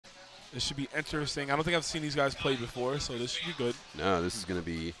This should be interesting. I don't think I've seen these guys play before, so this should be good. No, this is gonna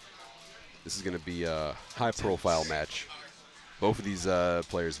be a high-profile match. Both of these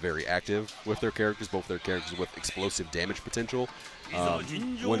players very active with their characters. Both of their characters with explosive damage potential.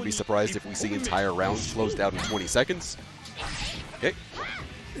 Wouldn't be surprised if we see entire rounds closed out in 20 seconds. Okay.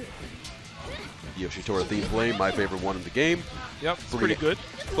 Yoshitora theme play, my favorite one in the game. Yep, it's pretty good.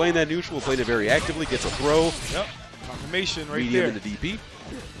 Playing that neutral, playing it very actively, gets a throw. Yep, confirmation right medium there. Into DP.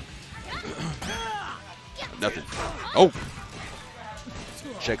 Nothing. Oh!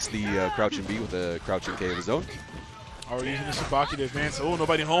 Checks the crouching B with a crouching K of his own. Already using the Tsubaki to advance. Oh,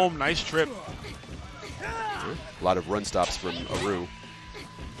 nobody home. Nice trip. A lot of run stops from Aroo.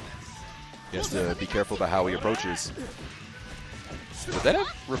 He has to be careful about how he approaches. Did that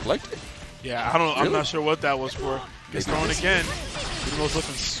have reflected? Yeah, I don't know. Really? I'm not sure what that was for. Gets thrown again. Didimo's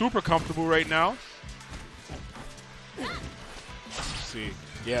looking super comfortable right now. Let's see.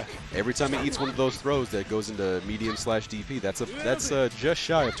 Yeah. Every time he eats one of those throws that goes into medium/DP, that's just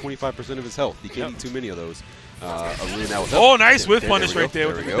shy of 25% of his health. He can't eat too many of those. Aroo now with oh, nice whiff punish right there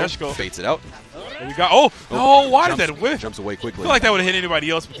with the Nadeshiko. Baits it out. And we got, oh, no, why did that whiff? Jumps away quickly. I feel like that would have hit anybody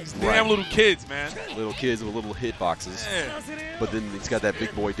else, but these damn little kids, man. Little kids with little hit boxes. Yeah. But then he's got that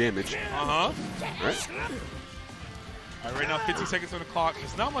big boy damage. Uh-huh. All right. All right, right now 15 seconds on the clock.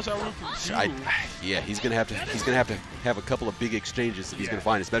 There's not much Aroo can do. Yeah, he's gonna have to have a couple of big exchanges if he's gonna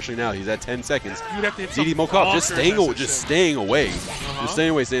find, especially now. He's at 10 seconds. You'd have to hit Didimokof just staying away, Uh-huh. just staying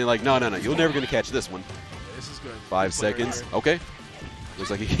away, saying like, no, you're never gonna catch this one. This is good. 5 seconds. Okay. Looks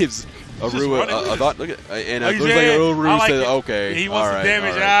like he gives Aroo a thought. Look at and it looks like Aroo said, okay. Yeah, he wants the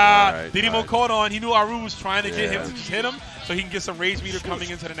damage. Didimo caught on. He knew Aroo was trying to get him to just hit him, so he can get some rage meter coming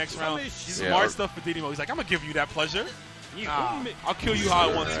into the next round. Smart stuff for Didimo. He's like, I'm gonna give you that pleasure. I'll kill you how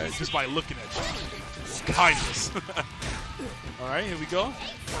I want to, just by looking at you. Kindness. All right, here we go.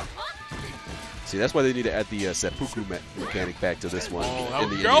 See, that's why they need to add the seppuku mechanic back to this one in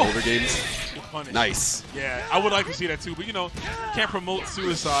the older games. Nice. Yeah, I would like to see that too, but you know, you can't promote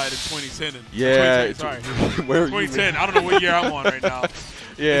suicide in 2010. And yeah, 2010, where 2010. I don't know what year I'm on right now.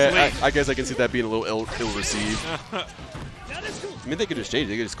 Yeah, I guess I can see that being a little ill-received. I mean, they could just change it.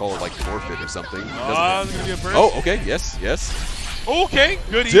 They could just call it like forfeit or something. Oh, okay. Yes. Okay.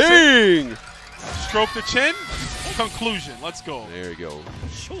 Good. Dang! Stroke the chin. Conclusion. Let's go. There you go.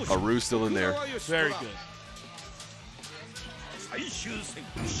 Aroo still in there. Very good.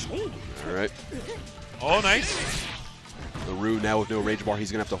 All right. Oh, nice. Aroo now with no rage bar.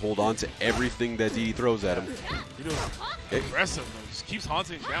 He's going to have to hold on to everything that Didi throws at him. Aggressive, though. Just keeps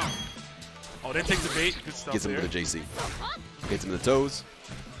haunting him down. Oh, then takes the bait. Good stuff. Gets him there. with the JC. Gets him in the toes.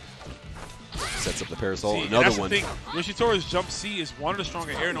 Sets up the parasol. See, another that's one. The thing. Yoshitora's jump C is one of the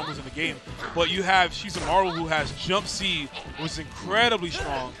stronger air numbers in the game. But you have Shizumaru who has jump C, which is incredibly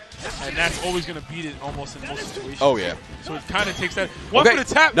strong. And that's always going to beat it almost in most situations. Oh, yeah. So it kind of takes that. One for the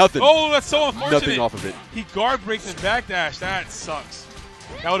tap. Nothing. Oh, that's so unfortunate. Nothing off of it. He guard breaks and backdash. That sucks.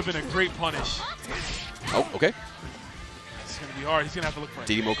 That would have been a great punish. Oh, okay. It's going to be hard. He's going to have to look for it.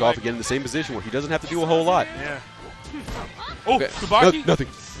 Didimokof again in the same position where he doesn't have to do a whole lot. Yeah. Oh, okay. Tsubaki? Nothing.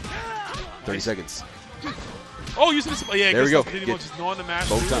 30 seconds. Oh, using this. Yeah, there we go. Didimo just knowing the match.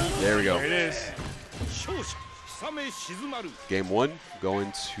 Both times. There we go. There it is. Game 1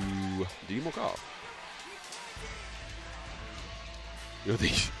 going to Didimokof.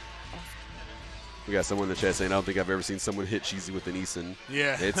 We got someone in the chat saying, I don't think I've ever seen someone hit Shizu with an Isin.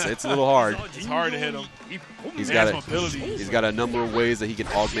 Yeah. It's a little hard. It's hard to hit him. He's got a number of ways that he can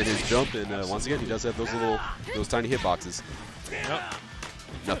augment his jump, and once again, he does have those tiny hit boxes. Yep.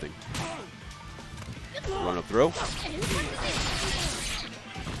 Nothing. Run up throw.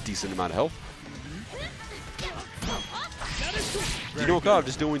 Decent amount of health. Didimokof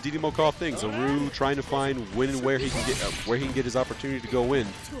just doing Didimokof things. Aroo trying to find when and where he can get his opportunity to go in.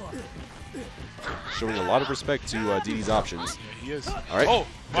 Showing a lot of respect to Didi's options. Yeah, he is. All right. Oh, wow.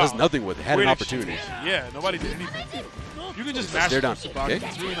 Does nothing with it. Had an opportunity. Yeah, nobody did anything. You can just mash stare down. Tsubaki. Okay.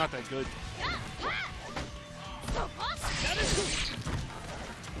 It's really not that good.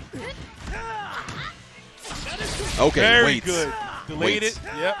 Okay, very good. Delayed it.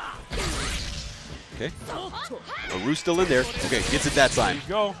 Yep. Okay. Aroo's still in there. Okay, gets it that time. There you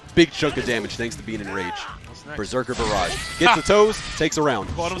go. Big chunk of damage thanks to being in rage. Berserker Barrage. Gets the toes, takes a round.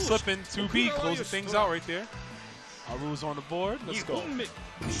 Caught him slipping. 2B, closing things out right there. Aroo's on the board. Let's go.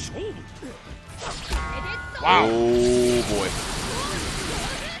 Wow. Oh, boy.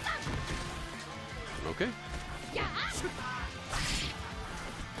 Okay.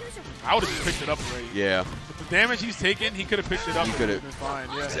 I would have just picked it up already. Yeah. With the damage he's taken, he could have picked it up. He could have been fine.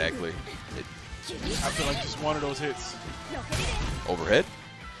 Yeah. Exactly. After like just one of those hits. Overhead?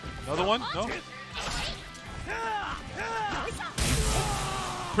 Another one? No?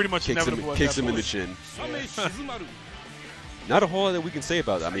 Pretty much inevitable. Kicks him in the chin. Not a whole lot that we can say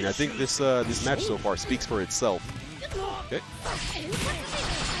about it. I mean, I think this this match so far speaks for itself. Okay.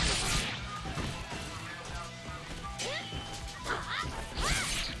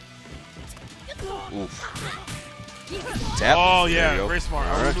 Oof. Tap. Oh, yeah, very smart.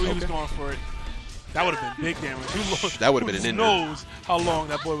 I knew he was going for it. That would have been big damage. That would have been an ender. Who knows how long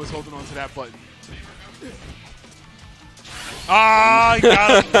that boy was holding on to that button. Ah, he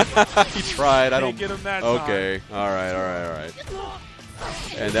got him. He tried. I don't get him that okay. Time. All right.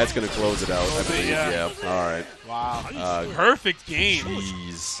 And that's going to close it out, I believe. Yeah. All right. Wow. Perfect game.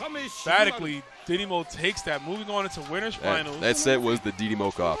 Jeez. Emphatically, Didimo takes that. Moving on into winners finals. That set was the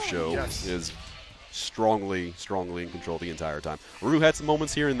Didimokof show. Yes. Is strongly in control the entire time. Aroo had some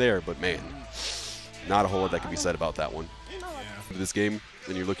moments here and there, but man, not a whole lot that can be said about that one. For this game,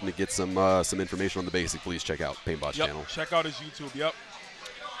 when you're looking to get some information on the basic, please check out Painbot's channel. Check out his YouTube. Yep.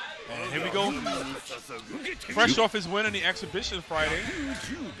 And here we go. Fresh off his win in the exhibition Friday,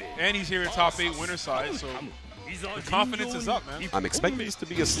 and he's here at top 8 winner side. So the confidence is up, man. I'm expecting this to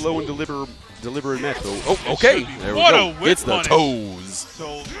be a slow and deliberate match, though. Oh, okay. There we what go. A whip Gets the punish. toes.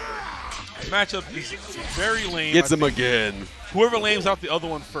 So matchup is very lame. Gets him again. Whoever lames out the other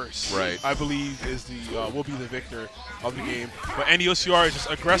one first, right, I believe, is the will be the victor of the game. But Andyoer is just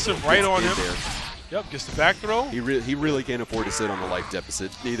aggressive right on him. There. Yep, gets the back throw. He really can't afford to sit on the life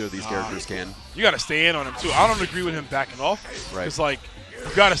deficit. Neither of these characters can. You got to stay in on him too. I don't agree with him backing off. Right. Because like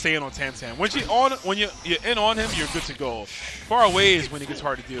you got to stay in on Tam Tam. When you're in on him, you're good to go. Far away is when it gets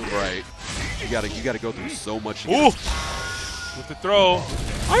hard to deal with. Right. You got to go through so much. Ooh. With the throw.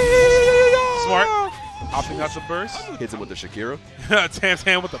 Smart. Opting out the burst. Hits him with the Shakira. Tam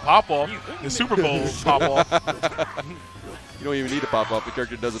Tam with the pop-off. The Super Bowl pop-off. You don't even need to pop off. The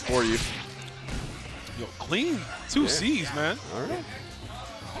character does it for you. Yo, clean 2 C's, man. All right.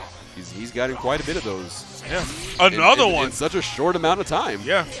 He's gotten quite a bit of those. Yeah. Another one. In such a short amount of time.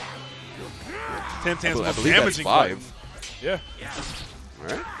 Yeah. Tam Tam's I most believe damaging that's 5. button. Yeah. All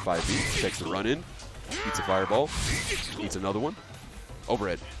right. 5 beats. Checks the run in. Eats a fireball. Eats another one.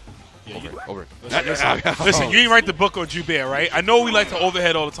 Overhead. Yeah, overhead. Listen, you didn't write the book on Joubert, right? I know we like to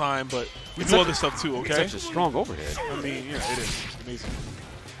overhead all the time, but we do other stuff too, okay? It's such a strong overhead. I mean, yeah, it is. It's amazing.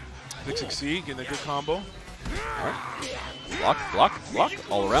 Big succeed, getting a good combo. All right. Block,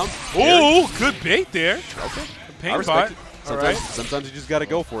 all around. Ooh, good bait there. Okay. Painbot. Sometimes you just got to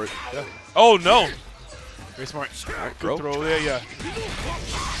go for it. Yeah. Oh, no. Very smart. All right, good throw there, yeah.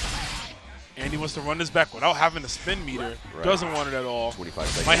 And he wants to run this back without having a spin meter. Right. Doesn't want it at all. 25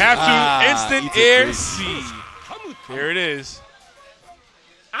 seconds. Might have to. Instant air C. There it is.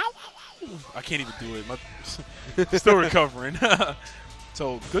 Ow, ow, ow. I can't even do it. Still recovering.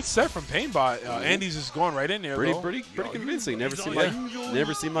 So good set from Painbot. Andy's just going right in there. Pretty convincing. Never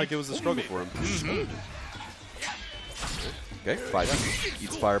seemed like it was a struggle for him. Okay, 5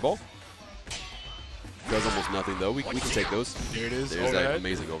 eats fireball. Does almost nothing though. We can take those. There it is. There's overhead. That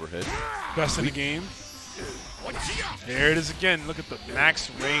amazing overhead. Best in the game. There it is again. Look at the max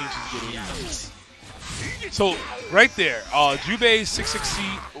range he's getting. So right there, Joubert's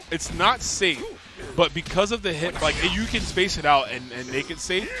 6-6C. It's not safe. But because of the hit, like you can space it out and make it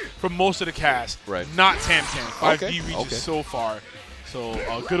safe for most of the cast. Right. Not Tam Tam. 5D reaches so far. So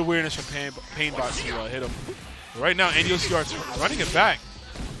good awareness from Painbot to hit him. But right now, Andyoer running it back.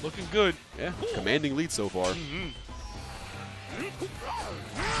 Looking good. Yeah, commanding lead so far.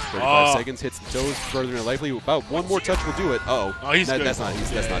 35 seconds, hits the toes, further than likely. About one more touch will do it. Oh, he's good. That's not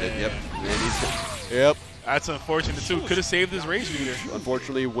it. Yep. And yep. That's unfortunate too. Could have saved his rage meter.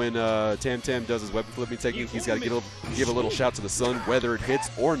 Unfortunately, when Tam Tam does his weapon flipping technique, he's got to give a little shout to the sun, whether it hits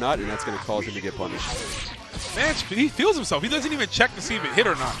or not, and that's going to cause him to get punished. Man, he feels himself. He doesn't even check to see if it hit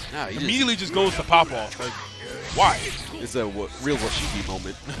or not. Nah, he immediately just goes to pop off. Like, why? It's a real Washiki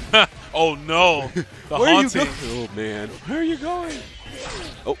moment. Oh no, the Where haunting. Are you going? Oh man, where are you going?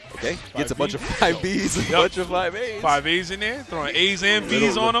 Oh, okay. Gets a bunch of 5Bs, a bunch of 5As. 5As in there, throwing A's and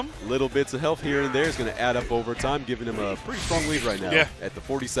B's on them. Little bits of health here and there is going to add up over time, giving him a pretty strong lead right now at the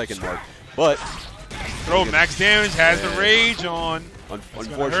 40-second mark. But throw max damage, has the rage on.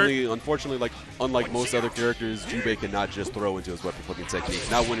 Unfortunately, like unlike most other characters, Joubert cannot just throw into his weapon flipping technique.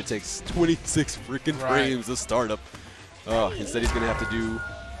 Not when it takes 26 freaking frames to start up. Instead, he's going to have to do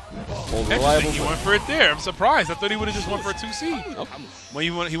hold reliable. He went for it there. I'm surprised. I thought he would have just went for a 2C. Oh. Well, he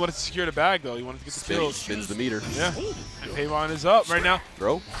wanted to secure the bag, though. He wanted to get the kills. Spins the meter. Yeah. And Painbot is up right now.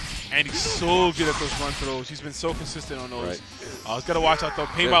 Throw. And he's so good at those run throws. He's been so consistent on those. He's got to watch out, though.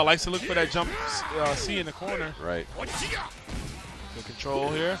 Painbot likes to look for that jump C in the corner. Right. Good control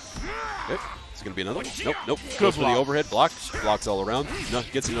here. Yep. It's going to be another one. Nope, nope. Good Goes for block. the overhead. Blocks all around. No,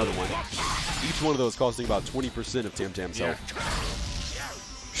 gets another one. Each one of those costing about 20% of Tam Tam's health.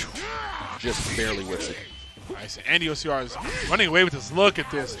 Just barely whips it. Nice. Andyoer is running away with this. Look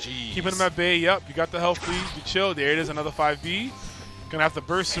at this. Jeez. Keeping him at bay. Yep. You got the health, please. Be chill. There it is. Another 5B. Gonna have to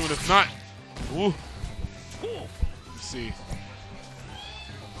burst soon. If not, ooh. Let's see.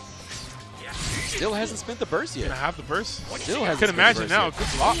 Still hasn't spent the burst yet. Gonna have the burst. Still hasn't. Can imagine now. Yet. Good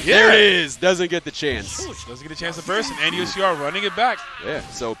block. There it is. Doesn't get the chance. Doesn't get a chance to burst, and Andyoer running it back. Yeah.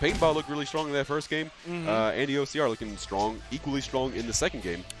 So Painbot looked really strong in that first game. Andyoer looking strong, equally strong in the second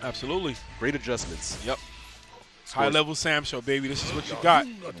game. Absolutely. Great adjustments. Yep. High-level Samsho, baby. This is what you got.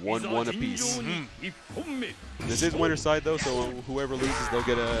 1-1 apiece. This is winner's side, though, so whoever loses, they'll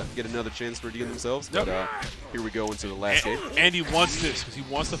get another chance to redeem themselves. But here we go into the last game. Andy wants this because he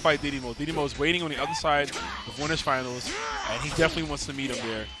wants to fight Didimo. Didimo is waiting on the other side of winners finals, and he definitely wants to meet him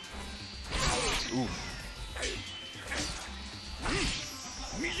there. Ooh.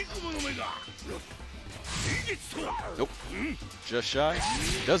 Nope. Just shy.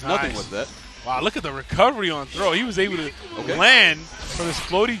 Does nothing with that. Wow, look at the recovery on throw. He was able to land from this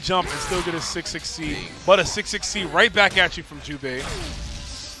floaty jump and still get a 6-6C. But a 6-6C right back at you from Jubei.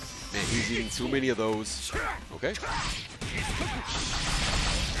 Man, he's eating too many of those. Okay.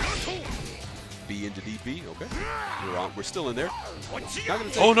 B into DP. Okay. We're still in there.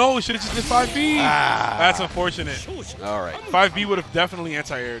 Oh, no. We should have just did 5B. That's unfortunate. All right. 5B would have definitely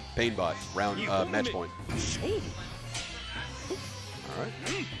anti-aired. Painbot. Round match point. All right.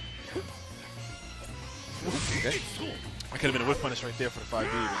 Okay. I could have been a whip punish right there for the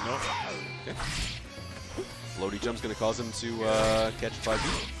 5B, but no. Okay. Floaty jump's going to cause him to catch 5B.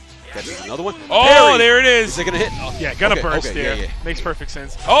 Catches another one. Oh, Parry! there it is. Is it going to hit? Oh, yeah, gonna burst there. Yeah. Makes perfect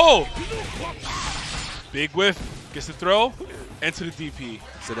sense. Oh! Big whiff. Gets the throw. Into the DP.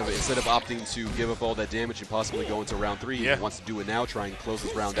 Instead of opting to give up all that damage and possibly go into round 3, he wants to do it now, try and close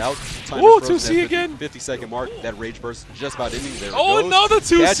this round out. Ooh, 2C again. 50-second mark. That rage burst just about ending. There it goes. Another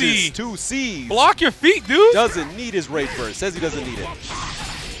 2C. Catches 2Cs. Block your feet, dude. Doesn't need his rage burst. Says he doesn't need it.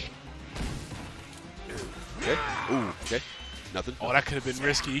 Okay. Ooh, okay. Nothing. Oh, that could have been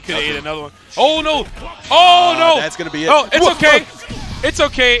risky. He could have ate another one. Oh, no. Oh, no. That's going to be it. Oh, it's okay. It's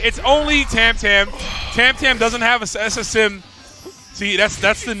okay. It's only Tam Tam. Tam Tam doesn't have a SSM. See,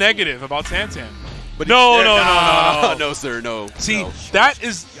 that's the negative about Tam Tam. But no, sir, no. See, no.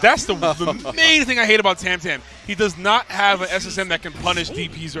 that's the main thing I hate about Tam Tam. He does not have an SSM that can punish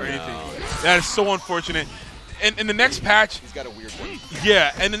DPs or anything. That is so unfortunate. And in the next patch, he's got a weird one.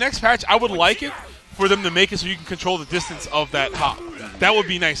 Yeah, in the next patch, I would like it for them to make it so you can control the distance of that hop. That would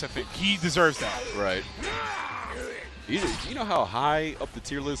be nice, I think. He deserves that. Right. You know how high up the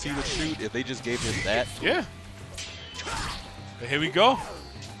tier list he would shoot if they just gave him that? Yeah. But here we go.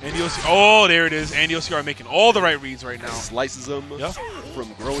 Andyoer. Oh, there it is. Andyoer making all the right reads right now. Slices him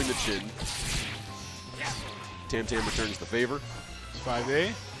from growing the chin. Tam Tam returns the favor. It's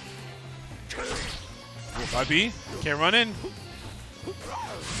 5A. 5B. Can't run in.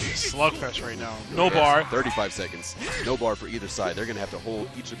 Slugfest right now. No bar. 35 seconds. No bar for either side. They're going to have to hold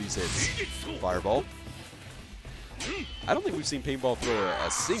each of these hits. Fireball. I don't think we've seen Paintball throw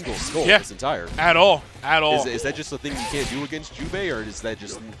a single skull this entire. At all. At all. Is that just a thing you can't do against Jubei, or is that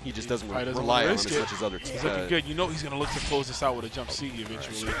just he just doesn't rely on him as much as other teams? He's looking good. You know he's going to look to close this out with a jump C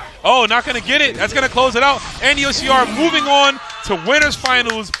eventually. Oh, not going to get it. That's going to close it out. Andyoer moving on to winners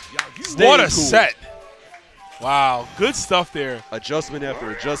finals. What a set. Wow, good stuff there. Adjustment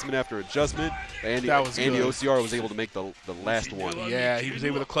after adjustment after adjustment. Andyoer was able to make the last one. Yeah, he was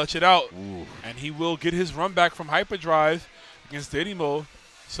able to clutch it out. Ooh. And he will get his run back from Hyperdrive against Didimo.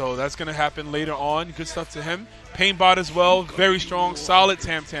 So that's going to happen later on. Good stuff to him. Painbot as well. Very strong, solid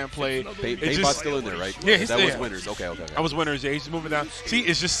Tam Tam play. Painbot's still in there, right? Yeah, he's That was winners. Okay. That was winners, yeah. He's just moving down. See,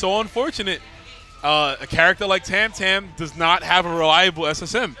 it's just so unfortunate. A character like Tam Tam does not have a reliable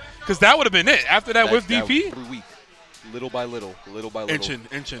SSM. Because that would have been it. After that with DP. Every week. Little by little. Inching.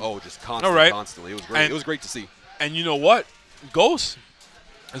 Oh, just constantly. It was great. It was great to see. And you know what? Ghost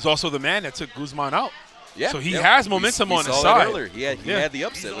is also the man that took Guzman out. Yeah. So he has momentum on his side. Earlier. He had the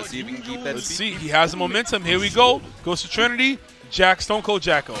upset. Let's see if he can keep that. Let's see. He has the momentum. Here we go. Goes to Trinity. Stone Cold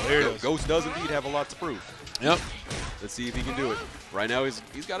Jacko. There it is. Ghost does indeed have a lot to prove. Yep. Let's see if he can do it. Right now, he's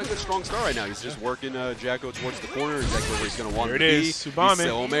got a good, strong start right now. He's just working Jacko towards the corner, exactly where he's going to want him to be. There it is, Subame.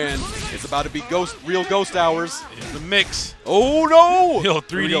 Oh, man. It's about to be real ghost hours. Here's the mix. Oh, no. Yo,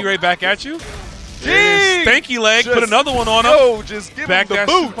 3D right back at you. Stanky leg. Put another one on him. Oh, just give him the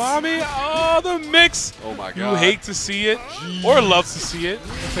boots. Subame. Oh, the mix. Oh, my God. You hate to see it or love to see it,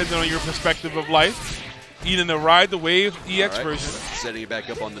 depending on your perspective of life. Eating the Ride the Wave EX version. Setting it back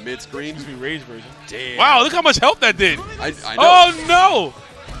up on the mid screen. Excuse me, Rage version. Damn. Wow, look how much help that did. I know. Oh, no.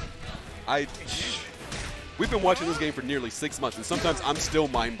 We've been watching this game for nearly 6 months, and sometimes I'm still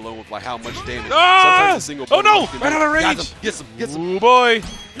mind blown with like how much damage. Ah! Sometimes a single. Oh no! Right out of range. Get some. Oh boy.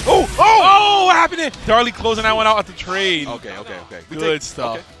 Oh! What happened there? Darley closing that one out at the trade. Okay. Good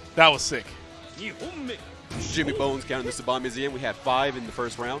stuff. Okay. That was sick. Jimmy Bones counting the Tsubame at the end. We had 5 in the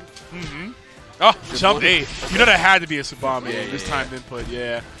first round. Oh, jump 8. You know that had to be a Tsubame. This time input.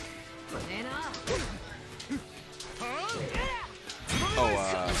 Yeah.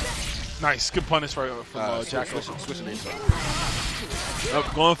 Nice. Good punish from Jacko. Switching names.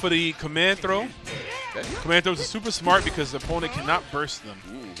 Going for the command throw. Okay. Command throws are super smart because the opponent cannot burst them.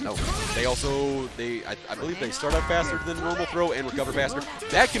 No. They also, I believe they start out faster than the normal throw and recover faster.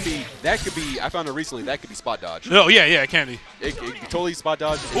 That could be, I found it recently, that could be spot dodge. Oh, yeah, it can be. It can totally spot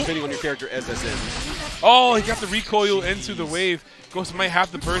dodge depending on your character SSN. Oh, he got the recoil into the wave. Ghost might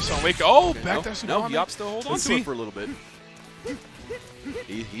have to burst on Wake. Oh, back that Tsubame. No, Yop still hold on to it for a little bit.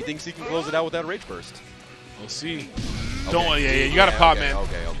 He thinks he can close it out with that rage burst. We'll see. Okay. You got to pop, man.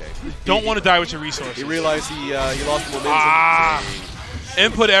 Okay. Don't want to die with your resources. He realized he lost momentum.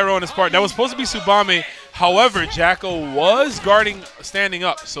 Input error on his part. That was supposed to be Tsubame. However, Jacko was guarding, standing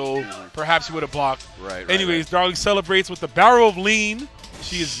up, so perhaps he would have blocked. Right. Anyways, Darling celebrates with the barrel of lean.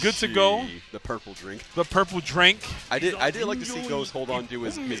 She is good to go. The purple drink. The purple drink. I did like to see Ghost hold on to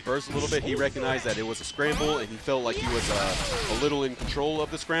his burst a little bit. He recognized that it was a scramble, and he felt like he was a little in control of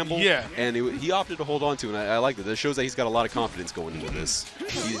the scramble. Yeah. And he opted to hold on to it, and I like that. That shows that he's got a lot of confidence going into this.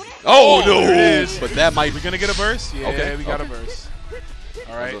 Oh, no! There it is. But that might... We're going to get a burst? Yeah, okay. We got a burst.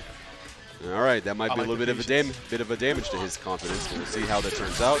 All right. All right, that might be a little bit of a damage to his confidence. We'll see how that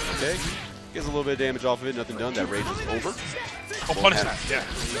turns out. Okay. Gets a little bit of damage off of it. Nothing done. That rage is over. Oh, punish that. Yeah.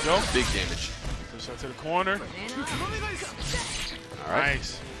 There you go. Big damage. Push that to the corner. All right.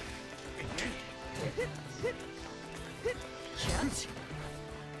 Nice.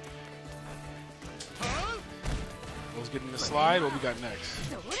 Goes getting the slide. What we got next?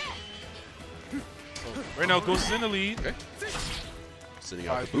 So right now, Ghost is in the lead. Okay. Sitting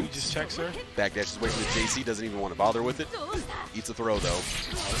out the boot. Just checks her. Backdashes away from the JC. Doesn't even want to bother with it. Eats a throw, though.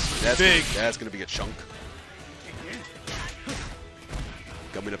 That's big. That's going to be a chunk.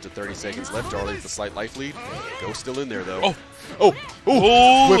 Coming up to 30 seconds left. Darley with a slight life lead. Ghost still in there, though.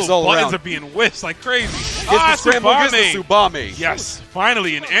 Whips all buttons around. are being whiffs like crazy. Gets the scramble, gets the Tsubame. Yes,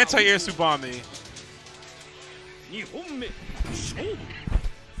 finally, an anti-air Tsubame.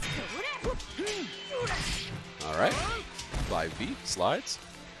 All right. 5B slides.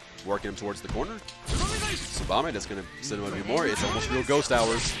 Working him towards the corner. Tsubame, that's going to send him a bit more. It's almost real Ghost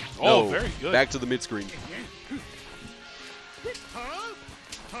hours. Oh, very good. Back to the mid screen.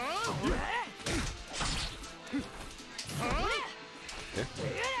 Okay.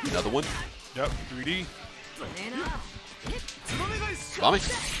 Another one. Yep, 3D. Tsubame.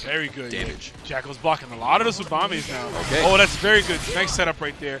 Very good. Damage. Jacko's blocking a lot of the Tsubames now. Okay. Oh, that's very good. Nice setup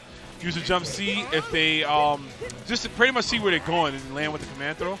right there. Use a jump C if they just to pretty much see where they're going and land with the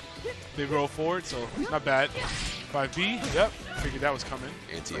command throw. They roll forward, so not bad. 5B. Yep. Figured that was coming.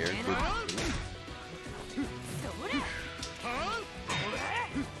 Anti-air.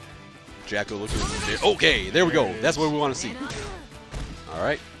 Jacko looking there. Okay, there we go. That's what we want to see. All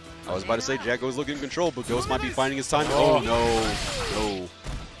right. I was about to say Jacko's looking in control, but Ghost might be finding his time. Oh, no. No.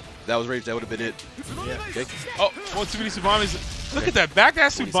 If that was rage, that would have been it. Yeah. Okay. Oh, well, too many Tsubames. Look at that. Back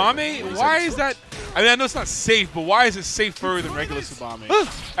that Tsubame. Why is that? I mean, I know it's not safe, but why is it safer than regular Tsubame?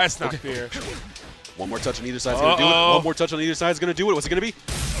 That's not fair. One more touch on either side is going to do it. One more touch on either side is going to do it. What's it going to be?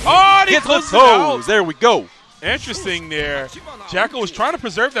 Oh, he Get the closed it out. toes. There we go. Interesting there. Jacko was trying to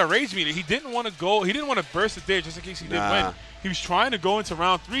preserve that rage meter. He didn't want to go. He didn't want to burst it there just in case he did win. He was trying to go into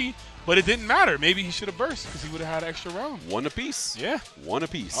round 3, but it didn't matter. Maybe he should have burst because he would have had an extra round. One apiece. Yeah. One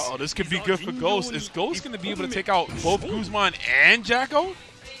apiece. Uh-oh, this could be good for Ghost. Is Ghost going to be able to take out both Guzman and Jacko?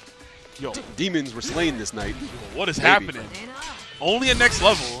 Yo. Demons were slain this night. What is happening? Only at next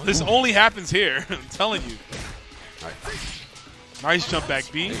level. This only happens here. I'm telling you. All right. Nice jump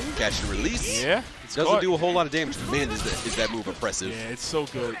back B. Catch and release. Yeah. Doesn't do a whole lot of damage. Man, is that move impressive. Yeah, it's so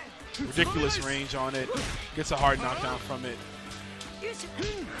good. Ridiculous range on it. Gets a hard knockdown from it.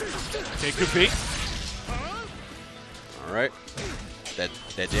 Okay, good bait. All right. That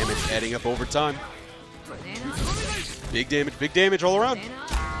damage adding up over time. Big damage all around.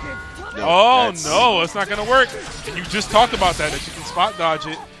 No, oh, no, it's not going to work. And you just talked about that you can spot dodge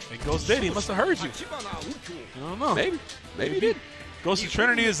it. And Ghost did. He must have heard you. I don't know. Maybe he did. Ghost of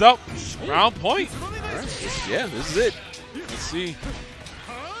Trinity is up. Round point. All right. Yeah, this is it. Let's see.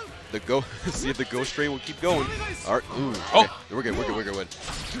 see if the ghost train will keep going. All right. Ooh, okay. Oh, we're good. We're good.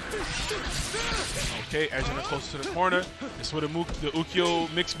 Okay, edging it closer to the corner. This is where the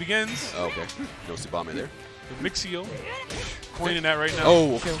Ukyo mix begins. Oh, okay. No Tsubame there. The Mixio. Coining that right now.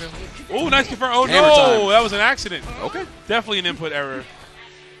 Oh, okay. Oh, nice confirm. Oh, Hammer no. time. That was an accident. Okay. Definitely an input error.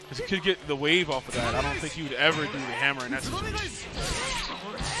 Because he could get the wave off of that. I don't think he would ever do the hammer in that situation.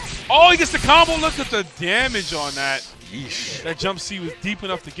 Oh, he gets the combo. Look at the damage on that. Yeesh. That jump C was deep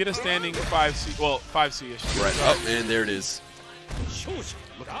enough to get a standing 5C. Well, 5C-ish. Right. Oh, and there it is.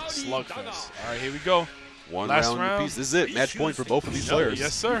 Look at the slugfest. All right, here we go. One Last round round. apiece. This is it. Match point for both of these players.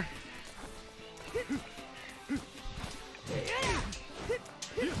 Yes, sir.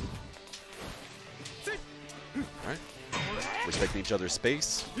 All right. Respecting each other's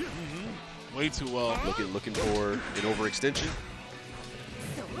space. Way too well. Looking for an overextension.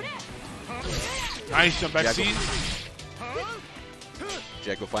 Nice jump back Jacko. C.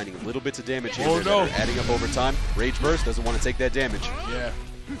 Jacko finding little bits of damage here Oh, that no. are adding up over time. Rage burst, doesn't want to take that damage. Yeah.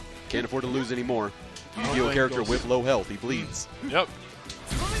 Can't afford to lose anymore. Yu-Gi-Oh blame character Ghost. with low health. He bleeds. Yep.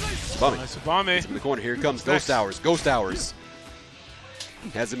 Tsubame. Nice Tsubame. In the corner. Here it comes. Ghost Hours. Ghost Hours.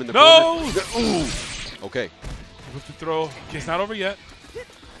 Has him in the No! corner. Ooh. Okay. With the throw. Okay, it's not over yet.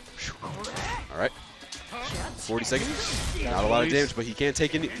 All right. 40 seconds. Not a lot of damage, but he can't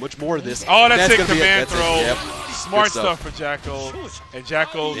take any much more of this. Oh, that's it. gonna be Command That's throw. it. Yep. Smart Good stuff for Jacko. And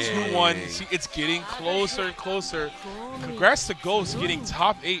Jacko Dang. 2-1. See, it's getting closer and closer. Congrats to Ghost getting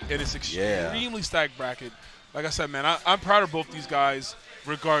top 8 in this extremely stacked bracket. Like I said, man, I'm proud of both these guys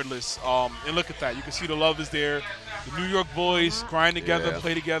regardless. And look at that. You can see the love is there. The New York boys grind together,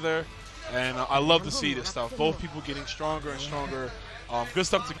 play together. And I love to see this stuff. Both people getting stronger and stronger. Good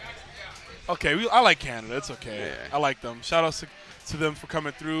stuff to... Okay, I like Canada. It's okay. Yeah. I like them. Shout outs to them for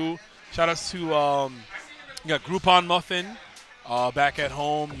coming through. Shout outs to you got Groupon Muffin back at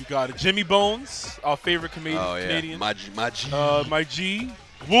home. You got Jimmy Bones, our favorite Canadian. My G. My G.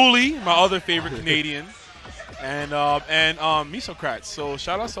 Wooly, my other favorite Canadian. And Misocrats. So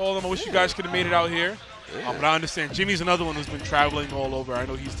shout outs to all of them. I wish you guys could have made it out here. But I understand. Jimmy's another one who's been traveling all over. I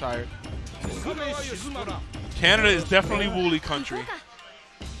know he's tired. Canada is definitely Wooly country.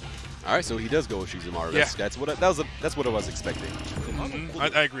 All right, so he does go with Shizumaru. That's what I was expecting.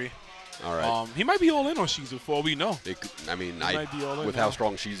 I agree. All right. He might be all in on Shizu for all we know. With how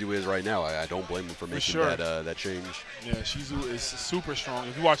strong Shizu is right now, I don't blame him for making that change. Yeah, Shizu is super strong.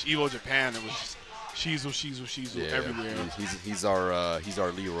 If you watch Evo Japan, it was Shizu everywhere. He's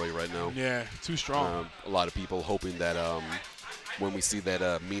our Leroy right now. Yeah, too strong. A lot of people hoping that when we see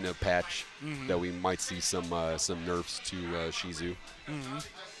that Mina patch, that we might see some nerfs to Shizu.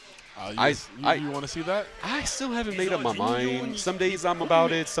 You want to see that? I still haven't made up my mind. Some days I'm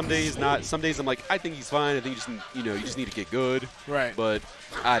about it. Some days not. Some days I'm like, I think he's fine. I think you just need to get good. Right. But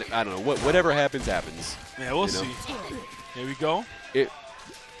I don't know. Whatever happens, happens. Yeah, we'll see. Here we go.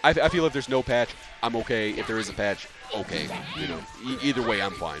 I feel if there's no patch, I'm okay. If there is a patch, okay. Either way,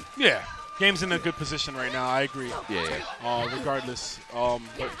 I'm fine. Yeah. Game's in a good position right now. I agree. Yeah. Regardless.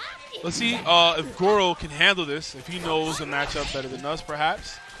 But let's see if Gorro can handle this. If he knows the matchup better than us,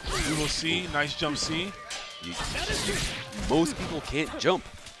 perhaps. We will see. Nice jump C. Most people can't jump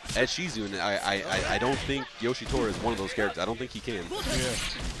at Shizu, and I don't think Yoshitora is one of those characters. I don't think he can. Yeah.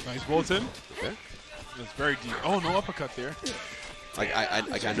 Nice Bolton. Okay. That's very deep. Oh, no uppercut there.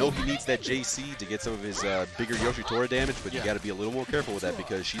 I know he needs that JC to get some of his bigger Yoshitora damage, but you got to be a little more careful with that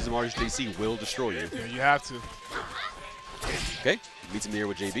because Shizumaru's JC will destroy you. Yeah, you have to. Okay. Meets him there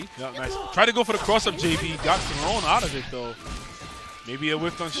with JB. Yeah, nice. Try to go for the cross-up JB. Got thrown out of it, though. Maybe a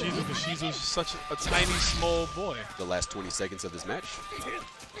whiff on Shizu because Shizu's such a tiny, small boy. The last 20 seconds of this match.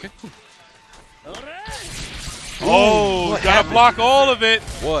 Okay. Oh, got to block all of it.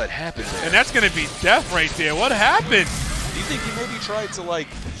 What happened there? And that's going to be death right there. What happened? Do you think he maybe tried to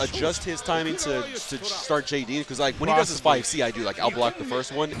adjust his timing to start JD? Because when he does his 5C, I do I'll block the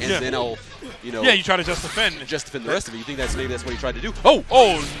first one and then I'll Yeah, you try to just defend. Just defend the rest of it. You think that's what he tried to do? Oh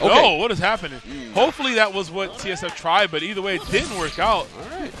no! Okay. What is happening? Hopefully that was what TSF tried, but either way it didn't work out.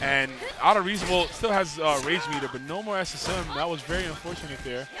 All right. And out of reasonable, still has rage meter, but no more SSM. That was very unfortunate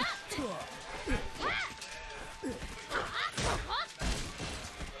there.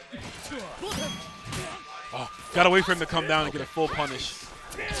 Oh, got to wait for him to come down and get a full punish.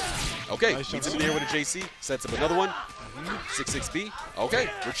 Okay, Nice meets jump. him there with a JC, sets up another one. 6-6B. Okay,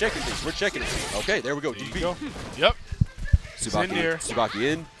 we're checking things. We're checking it. Okay, there we go. There you DP. go. Yep. Tsubaki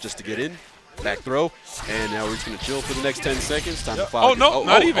in, just to get in. Back throw. And now we're just going to chill for the next 10 seconds. Time to Yep. follow. Oh, no,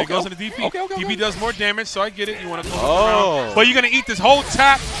 not even. Okay. Goes into DP. Okay. DP does more damage, so I get it. You want to close Oh. the round. But you're going to eat this whole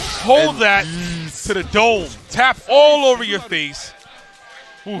tap. Hold that to the dome. Tap all over your face.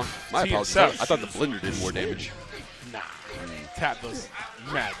 My apologies. I thought the blender did more damage. Nah. Tap does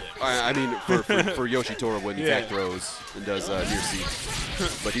mad damage. I mean, for Yoshitora when he attack throws and does near C.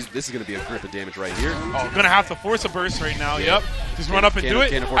 But this is going to be a grip of damage right here. Oh, going to have to force a burst right now. Yep. Just run up and do it.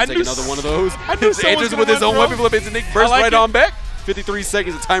 Can't afford to take another one of those. I knew Andyoer with his own weapon flip. It's a Nick burst right on back. 53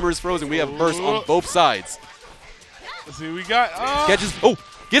 seconds. The timer is frozen. We have bursts on both sides. Let's see what we got. Catches. Oh,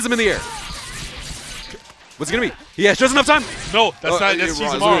 gets him in the air. What's it gonna be? Yeah, just enough time. No, that's not. That's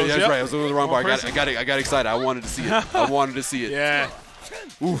Shizumaru's. That's right. I was on the wrong bar. I got excited. I wanted to see it. I wanted to see it. Yeah.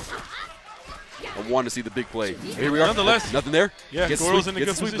 Oof. I wanted to see the big play. Here we are. Nonetheless. Nothing there. Yeah, Gorro's in a good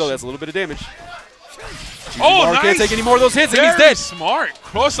position. Though. That's a little bit of damage. Oh, nice. Can't take any more of those hits, Very and he's dead. Smart.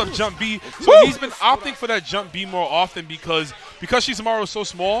 Cross-up jump B. So he's been opting for that jump B more often because Shizumaru is so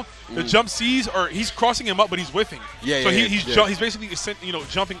small, the jump C's, or he's crossing him up, but he's whiffing. Yeah, so he's basically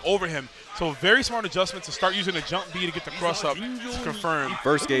jumping over him. So very smart adjustment to start using the jump B to get the cross-up to confirm.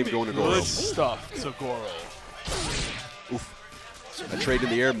 First game going to Gorro. Good stuff to Gorro. Oof. A trade in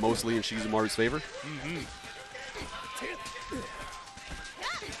the air, mostly in Shizumaru's favor.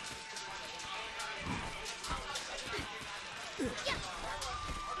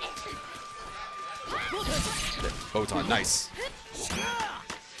 Bout, nice.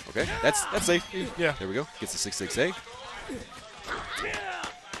 Okay, that's safe. Yeah. There we go. Gets the 6-6A.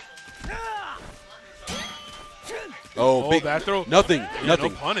 Oh, big bad throw. Nothing. Yeah,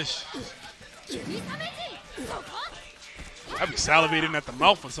 Nothing. No punish. I'd be salivating at the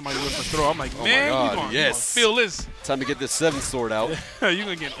mouth when somebody whips a throw. I'm like, man, God, you gonna feel this. Time to get this 7 sword out. You're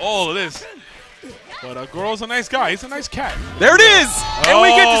going to get all of this. But Gorro's a nice guy. He's a nice cat. There it is! And we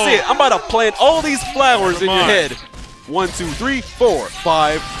get to see it. I'm about to plant all these flowers in your head. 1, 2, 3, 4,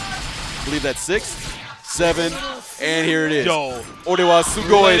 5. I believe that's 6, 7, and here it is. Yo. Orewa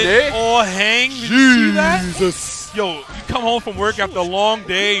sugoi Let it ne. all hang. Did you see that? Yo, you come home from work after a long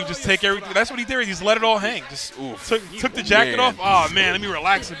day, you just take everything. That's what he did. He just let it all hang. Just took the jacket off. Oh, man, let me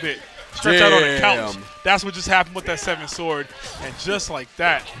relax a bit. Stretch out on the couch. That's what just happened with that 7 sword. And just like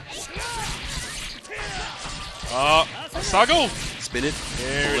that. Sago. Spin it.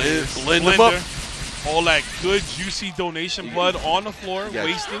 There it is. Blend them up. All that good, juicy donation blood on the floor,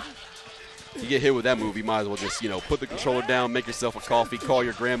 wasted. You get hit with that move, you might as well just, put the controller down, make yourself a coffee, call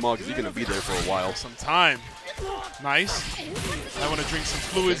your grandma, because you're going to be there for a while. Some time. Nice. I want to drink some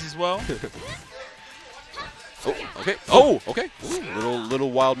fluids as well. Oh, okay. Oh, okay. Ooh, little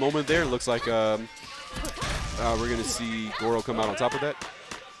wild moment there. Looks like we're going to see Gorro come out on top of that.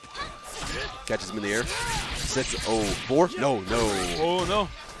 Catches him in the air. Sets 4. No. Oh, no.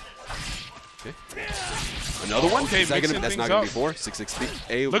 Okay. Another one? Okay, that's not going to be 4.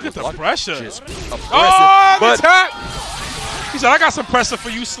 6-6-A. Look at the pressure. Just aggressive. Oh, the tap. He said, I got some pressure for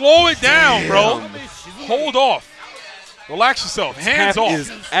you. Slow it down, bro. Hold off. Relax yourself. Hands off.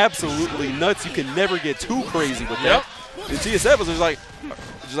 Is absolutely nuts. You can never get too crazy with that. And TSF was just like,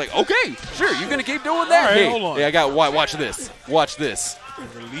 okay, sure, you're going to keep doing that? All right, hey, hold on. Hey, I got, watch this. Watch this.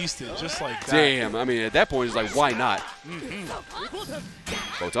 Released it just like that. Damn. I mean, at that point, it's like, why not?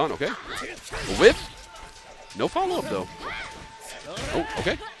 Bout, okay. A whip. No follow-up, though. Oh,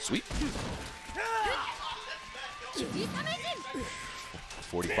 okay. Sweet.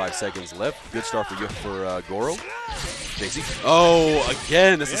 45 seconds left. Good start for Gorro. JC. Oh,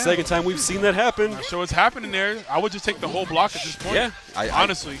 again. That's the second time we've seen that happen. So it's happening there. I would just take the whole block at this point. Yeah.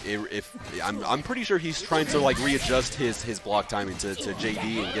 Honestly. I'm pretty sure he's trying to readjust his block timing to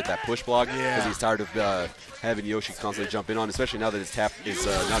JD and get that push block because he's tired of having Yoshi constantly jump in on, especially now that his tap is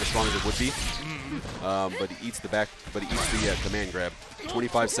not as strong as it would be. But he eats the command grab.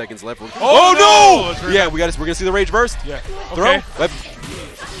 25 seconds left. Oh no! Yeah, we're gonna see the rage burst. Yeah. Throw.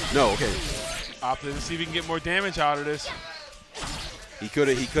 No. Okay. Opted to see if he can get more damage out of this. He could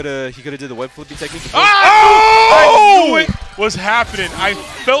have did the web flippy technique. I knew it was happening. I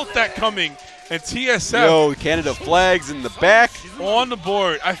felt that coming. And TSF. Yo, Canada flags in the back. On the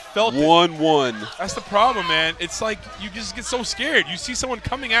board. I felt 1-1. That's the problem, man. It's like you just get so scared. You see someone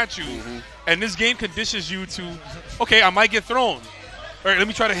coming at you, and this game conditions you to, okay, I might get thrown. All right, let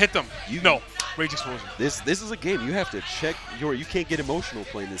me try to hit them. No. Rage explosion. This is a game. You have to check you can't get emotional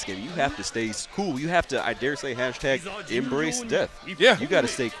playing this game. You have to stay cool. You have to, I dare say, hashtag embrace death. Yeah. You got to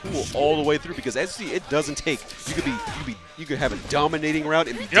stay cool all the way through because as you see, it doesn't take. You could have a dominating round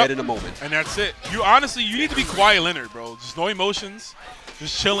and be dead in a moment. And that's it. You need to be Kawhi Leonard, bro. Just no emotions.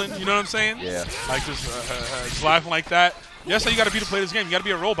 Just chilling. You know what I'm saying? Yeah. Like just laughing like that. That's how you got to be to play this game. You got to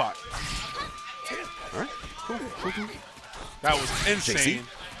be a robot. All right. Cool. That was insane. JC?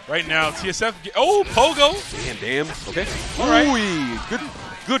 Right now, TSF. Oh, Pogo. Damn. Okay. All right.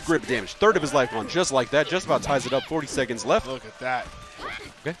 Good grip damage. Third of his life on just like that. Just about ties it up. 40 seconds left. Look at that.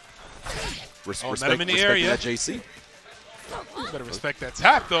 Okay. Met him in the area. That JC. Better respect that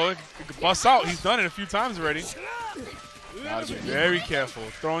tap, though. It could bust out. He's done it a few times already. Gotta be very careful.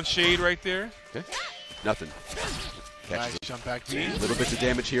 Throwing shade right there. Okay. Nothing. Nice jump back B. Little bits of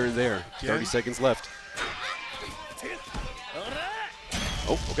damage here and there. 30 seconds left.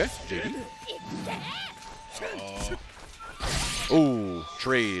 Oh, okay. JD. Oh,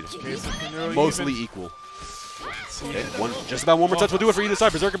 trade. Mostly equal. Okay, just about one more touch will do it for either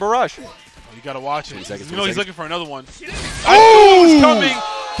side. Berserker Barrage. Oh, you gotta watch it. You know he's looking for another one. Oh, he's coming.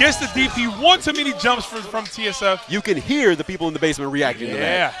 Gets the DP. One too many jumps from TSF. You can hear the people in the basement reacting to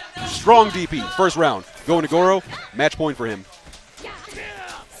that. Strong DP. First round. Going to Gorro. Match point for him.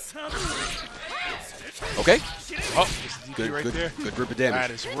 Okay. Oh, good grip of damage.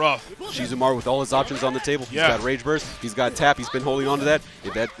 That is rough. Shizumar with all his options on the table. He's got Rage Burst. He's got Tap. He's been holding on to that.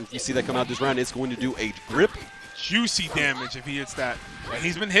 If you see that come out this round, it's going to do a grip. Juicy damage if he hits that. And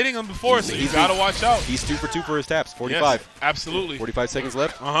he's been hitting them before, so he's got to watch out. He's 2 for 2 for his taps. 45. Yes, absolutely. 45 seconds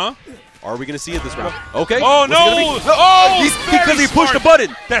left. Uh-huh. Are we going to see it this round? Okay. Oh, no. Because he pushed a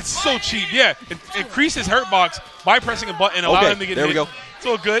button. That's so cheap. Yeah. It increases hurt box by pressing a button, allow him to get hit. There we go. It's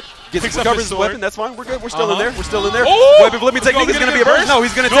all good. Recovers his weapon. That's fine. We're good. We're still in there. We're still in there. Oh! Weapon flipping technique is going to be a burst. No,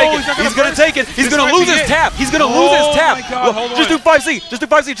 he's going to take it. He's going to take it. He's going to lose his tap. He's going to lose his tap. Just do 5C. Just do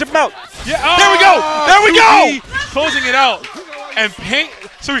 5C. Chip him out. Yeah. There we go. There we go. Closing it out. And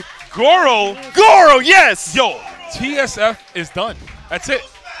Gorro. Gorro, yes. Yo, TSF is done. That's it.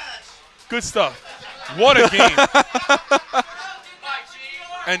 Good stuff. What a game.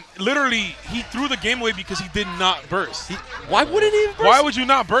 And literally, he threw the game away because he did not burst. Why wouldn't he burst? Why would you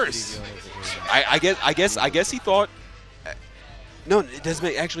not burst? I guess he thought. No, it doesn't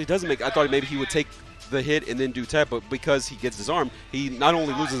make. Actually, it doesn't make. I thought maybe he would take the hit and then do tap, but because he gets disarmed, he not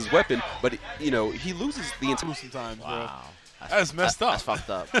only loses his weapon, but he loses the entire. Sometimes, bro. Wow. That's messed up. That's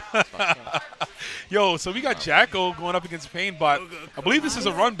fucked up. Yo, so we got Jacko going up against Painbot. I believe this is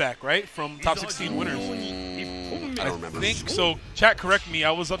a run back, right, from top 16 winners. I don't remember. I think so. Chat, correct me.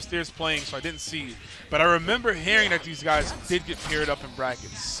 I was upstairs playing, so I didn't see it. But I remember hearing that these guys did get paired up in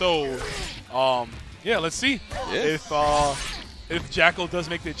brackets. So, yeah, let's see if Jacko does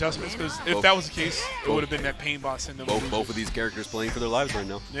make the adjustments. Because if that was the case, it would have been that Painbot send them. Both of these characters playing for their lives right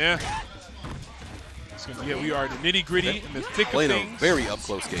now. Yeah. We are the nitty gritty and the thick of playing things. a very up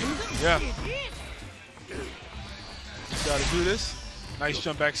close game. Yeah. Got to do this. Nice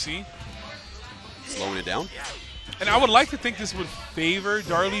jump back C. Slowing it down. And I would like to think this would favor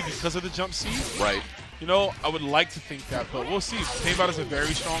Darley because of the jump C. Right. You know, I would like to think that, but we'll see. Painbot is a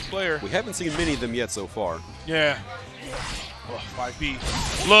very strong player. We haven't seen many of them yet so far. Yeah. Oh, 5B.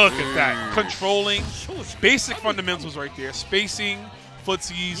 Look at that. Controlling. Basic fundamentals right there. Spacing,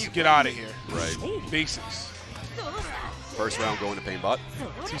 footsies, get out of here. Right. Basics. First round going to Painbot.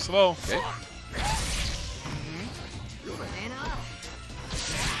 Too slow. Okay.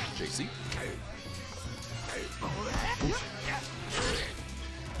 JC.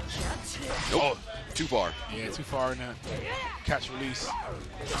 Nope. Oh, too far. Yeah, too far in that catch release.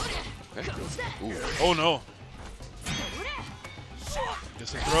 Okay. Ooh. Oh, no.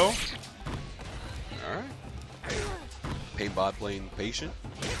 Just a throw. All right. Painbot playing patient.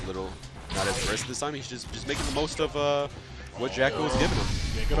 A little not as aggressive this time. He's just making the most of what Jacko is giving him.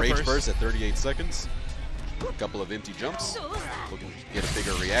 Yeah, Rage burst at 38 seconds. A couple of empty jumps. Looking to get a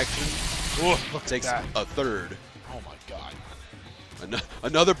bigger reaction. Ooh, Takes a third. Oh, my God.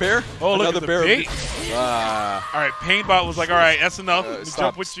 Another pair? Oh, another look at the pair. bait. All right, Painbot was like, all right, that's enough. Let me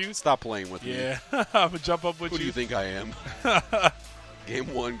jump with you. Stop playing with me. Yeah, I'm going to jump up with Who you. do you think I am?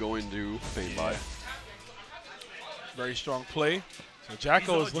 Game 1 going to Painbot. Yeah. Very strong play. So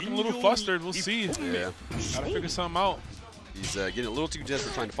Jacko is looking a little flustered. We'll see. Yeah. Gotta figure something out. He's getting a little too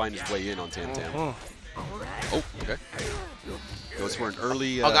desperate trying to find his way in on Tam Tam. Oh, okay. Goes for an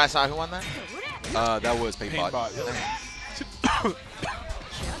early. Oh, guys, sorry, who won that? That was Painbot.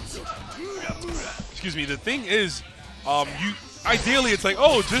 Excuse me. The thing is, ideally it's like,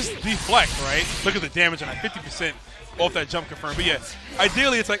 oh, just deflect, right? Look at the damage on that 50% off that jump confirmed. But yeah,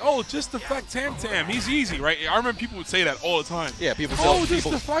 ideally it's like, oh, just deflect Tam Tam. He's easy, right? I remember people would say that all the time. Yeah, people. Just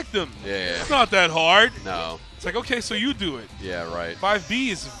deflect him. Yeah. It's not that hard. No. It's like, okay, so you do it. Yeah, right. 5B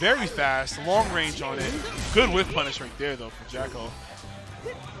is very fast, long range on it. Good whiff punish right there, though, for Jacko.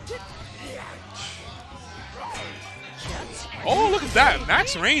 Oh, look at that.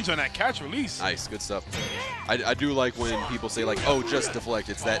 Max range on that catch release. Nice, good stuff. I do like when people say, like, oh, just deflect.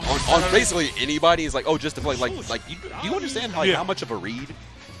 It's that on basically anybody is like, oh, just deflect. Like do you understand how much of a read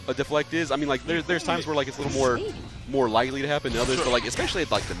a deflect is? I mean, like, there's times where, like, it's a little more likely to happen than others, but, like, especially at,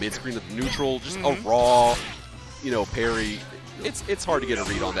 like, the mid-screen of neutral, just a raw, parry. it's hard to get a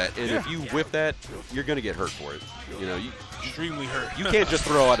read on that. And if you whip that, you're going to get hurt for it. You know, you extremely hurt. You can't just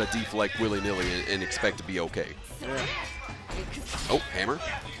throw out a deflect willy-nilly and expect to be okay. Yeah. Oh, hammer.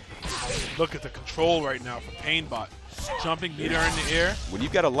 Look at the control right now for Painbot. Jumping meter in the air. When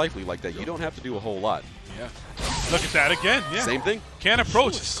you've got a life lead like that, you don't have to do a whole lot. Yeah. Look at that again. Yeah. Same thing. Can't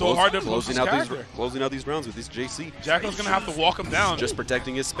approach. It's so hard to closing out these rounds with this JC. Jacko's gonna have to walk him down. Just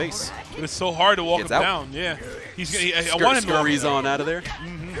protecting his space. But it's so hard to walk him down. Yeah. I want him to scurries on out of there.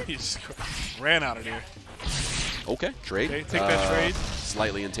 He just ran out of there. Okay, trade. Okay, take that trade.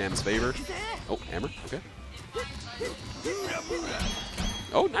 Slightly in Tam's favor. Oh, hammer. Okay.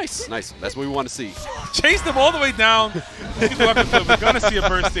 Oh, nice, nice. That's what we want to see. Chased him all the way down. We're going to see a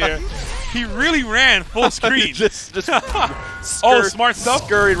burst there. He really ran full screen. just oh, smart stuff.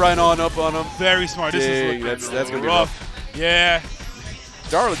 Scurried right on up on him. Very smart. Dang, this is that's going to be rough. Yeah.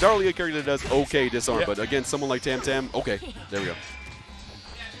 Darley, a character that does okay disarm, but again, someone like Tam, okay, there we go.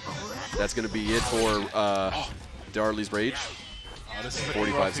 That's going to be it for Darley's Rage. Oh, this is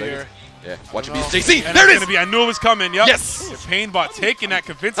 45 seconds. Here. Yeah, watch it be JC. And there it is. I knew it was coming. Yep. Yes. Painbot taking that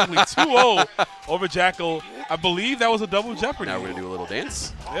convincingly 2-0 over Jacko. I believe that was a double jeopardy. Now we're going to do a little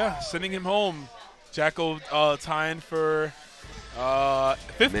dance. Yeah, sending him home. Jacko tying for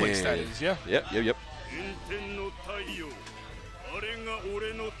 5th place, that is. Yeah. Yep.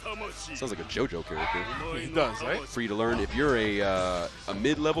 Sounds like a JoJo character. He does, right? Free to learn. If you're a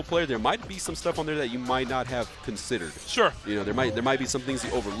mid-level player, there might be some stuff on there that you might not have considered. Sure. You know, there might be some things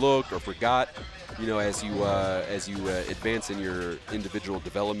you overlooked or forgot. You know, as you advance in your individual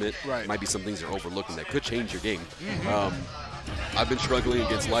development, right. Might be some things you're overlooking that could change your game. I've been struggling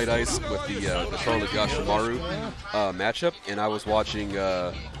against Light Ice with the Charlotte Yashimaru matchup, and I was watching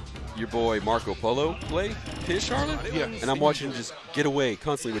your boy Marco Polo play his Charlotte, and I'm watching him just get away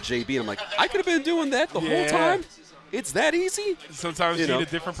constantly with JB, and I'm like, I could have been doing that the whole time. It's that easy. Sometimes you need a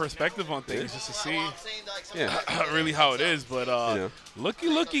different perspective on things just to see really how it is. But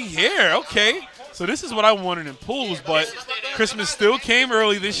looky here. Okay, so this is what I wanted in pools, but Christmas still came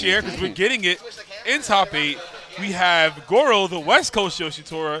early this year because we're getting it in top 8. We have Gorro, the West Coast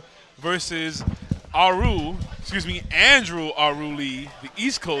Yoshitora, versus Andrew Aroo, the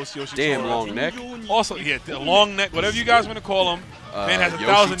East Coast Yoshitora. Damn long neck. Also, the long neck, whatever you guys want to call him. Man has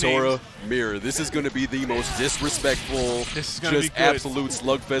 1,000 names. Mirror. This is going to be the most disrespectful, just absolute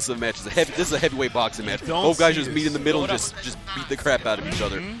slugfest of matches. This is a heavyweight boxing match. Both guys just meet in the middle and just beat the crap out of each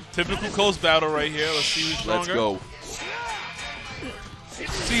other. Typical close battle right here. Let's see who's stronger. Let's go.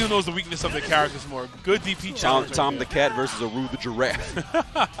 See who knows the weakness of the characters more. Good DP challenge. Tom the Cat versus Aroo the Giraffe.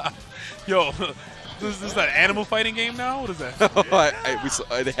 Yo, this is that animal fighting game now? What is that?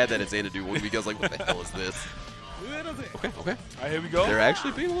 I had that at Xanadu one week. I was like, what the hell is this? Okay. All right, here we go. They're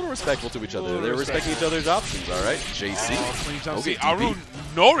actually being a little respectful to each other. They're respecting each other's options. All right, JC. Okay, Aroo,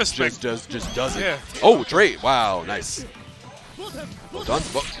 no respect. Just does it. Yeah. Oh, trade. Wow, nice. Well done.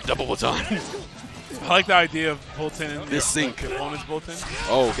 Double well done. I like the idea of bullpen. This sync. Opponent's bullpen.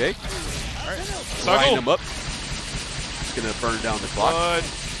 Oh, okay. All right. Line him up. Just going to burn down the clock.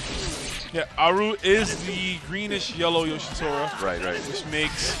 Yeah, Aroo is the greenish-yellow Yoshitora. Right. Which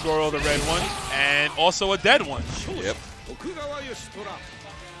makes Gorro the red one, and also a dead one. Yep.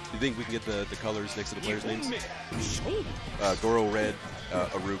 You think we can get the colors next to the players' names? Gorro red,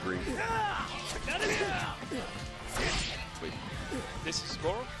 Aroo green. Wait. This is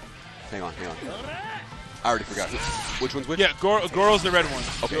Gorro? Hang on. I already forgot. Which one's which? Yeah, Gorro's the red one.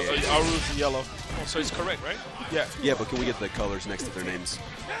 Okay. Aroo's the yellow. Oh, so it's correct, right? Yeah. Yeah, but can we get the colors next to their names?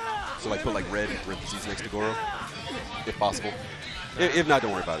 So like put like red in parentheses next to Gorro, if possible. If not,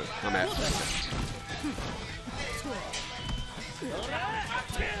 don't worry about it. I'm at.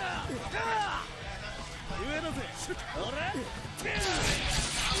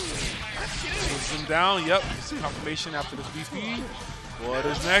 Takes him down. Yep. It's a confirmation after this BP. What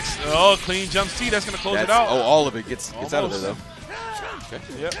is next? Oh, clean jump C. That's going to close it out. Oh, all of it gets out of there, though. Okay.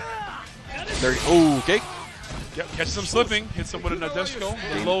 Yep. 30. Oh, okay. Yep. Catches him slipping. Hits him with a Nadeshko,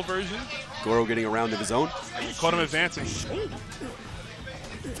 the low version. Gorro getting around of his own. Caught him advancing.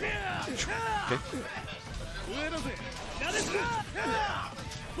 Okay.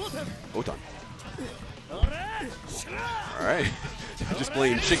 Botan. All right. Just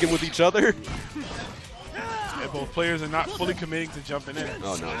playing chicken with each other. Yeah, both players are not fully committing to jumping in.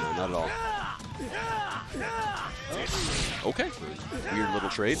 Oh, no, not at all. Okay. Weird little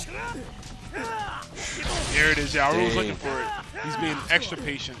trade. There it is. Yeah, Aroo's looking for it. He's being extra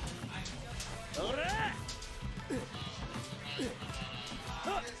patient.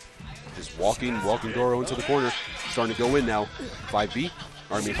 Just walking Gorro into the corner. Starting to go in now. 5B.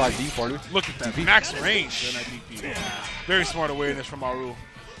 Or I mean 5D, pardon me. Look at that. DP. Max range in that DP. Very smart awareness from Aroo.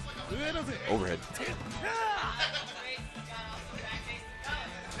 Overhead.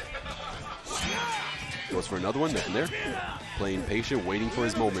 Goes for another one, nothing there. Playing patient, waiting for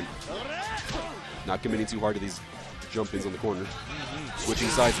his moment. Not committing too hard to these jump-ins on the corner. Switching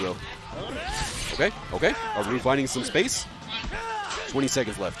sides, though. Okay, okay. Aroo finding some space. 20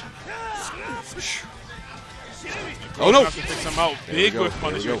 seconds left. Oh, no! Have to fix him out. Big whip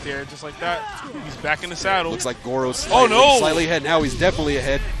punish right there, just like that. He's back in the saddle. Looks like Gorro's slightly ahead. Now he's definitely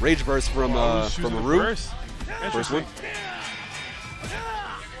ahead. Rage burst from Aroo. First one.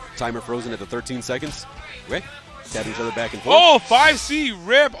 Timer frozen at the 13 seconds. Okay. Tap each other back and forth. Oh, 5C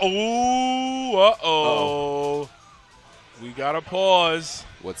rip. Oh, uh-oh. We got to pause.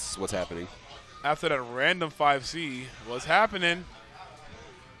 What's happening? After that random 5C, what's happening?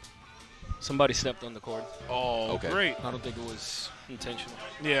 Somebody stepped on the cord. Oh, okay. Great. I don't think it was intentional.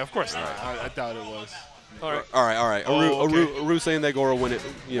 Yeah, of course not. I doubt it was. All right. All right. Aroo saying that Gorro win it,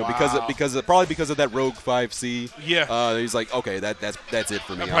 probably because of that rogue 5C. Yeah. He's like, okay, that's it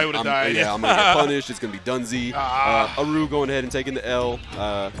for me. I probably would have died. Yeah, I'm gonna get punished. It's gonna be Dunsey. Aroo going ahead and taking the L.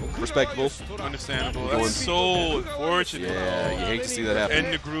 Respectable. Understandable. That's so unfortunate. Yeah, you hate to see that happen.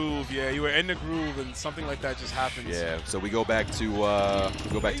 In the groove. Yeah, you were in the groove, and something like that just happens. Yeah. So we go back to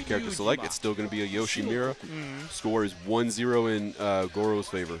character select. It's still gonna be a Yoshimura. Score is 1-0 in Gorro's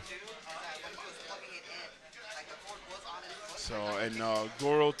favor. So, and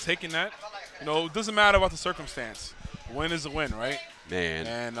Gorro taking that. You know, it doesn't matter about the circumstance. A win is a win, right? Man.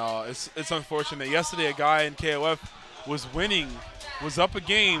 And it's unfortunate. Yesterday, a guy in KOF was winning, was up a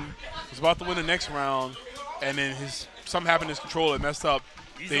game, was about to win the next round, and then something happened to his controller, it messed up.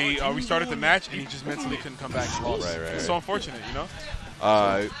 They restarted the match, and he just mentally couldn't come back and lost. Right. It's so unfortunate, you know?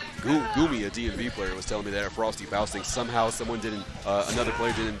 Gumi, a DMV player, was telling me that at Frosty Bousting, somehow another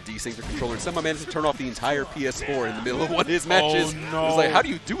player didn't desync the controller, and somehow managed to turn off the entire PS4 in the middle of one of his matches. Oh, no. It was like, how do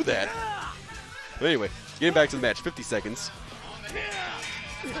you do that? But anyway, getting back to the match, 50 seconds.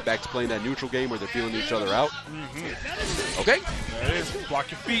 Back to playing that neutral game where they're feeling each other out. Okay. There it is.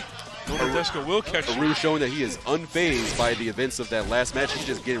 Block your feet. Didimokof will catch you. Aroo showing that he is unfazed by the events of that last match. He's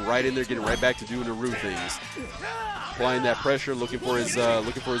just getting right in there, getting right back to doing Aroo things. Applying that pressure, looking for his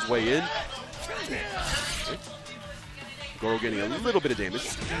way in. Okay. Gorro getting a little bit of damage.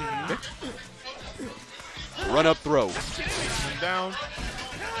 Okay. Run up throw. One down.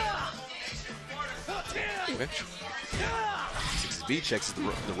 Okay. 6V checks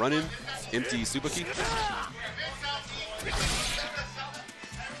the run in. Empty Subuki.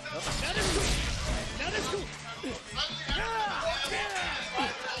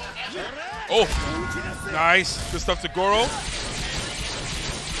 Oh, nice. Good stuff to Gorro.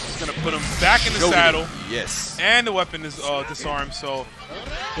 He's going to put him back in the saddle. Yes. And the weapon is disarmed, so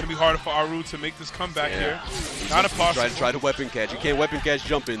going to be harder for Aroo to make this comeback here. Not impossible. Try to weapon catch. You can't weapon catch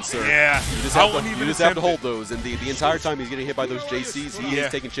jump in, sir. Yeah. You just have to hold those. And the entire time he's getting hit by those JCs, he is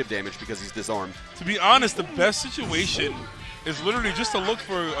taking chip damage because he's disarmed. To be honest, the best situation is literally just to look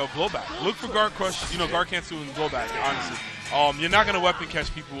for a blowback. Look for guard crush, guard cancel and blowback, honestly. You're not going to weapon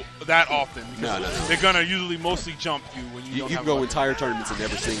catch people that often. No. They're going to usually mostly jump you when you don't You have can go entire tournaments and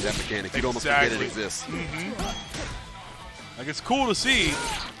never seeing that mechanic. You'd almost forget it exists. Like, it's cool to see,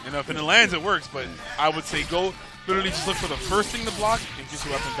 and if it lands, it works, but I would say go literally just look for the first thing to block and get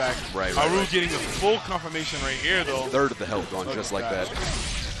your weapon back. Right. Aroo getting a full confirmation right here, though. Third of the health gone just like that.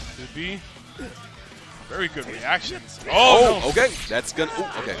 Could be. Very good reactions. Oh, no. Okay. That's gonna.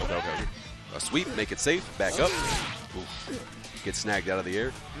 Okay. A sweep, make it safe. Back up. Ooh. Get snagged out of the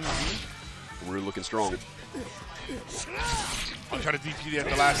air. We're looking strong. I'll try to DP there at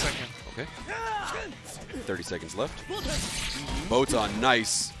the last second. Okay. 30 seconds left. Boat's on.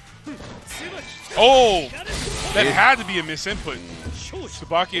 Nice. Oh, that had to be a misinput.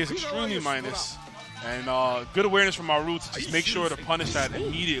 Tsubaki is extremely minus. And good awareness from Aroo to just make sure to punish that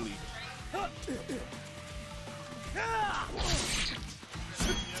immediately.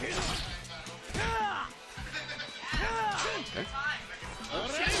 Okay.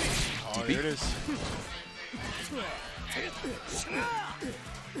 Oh, there it is.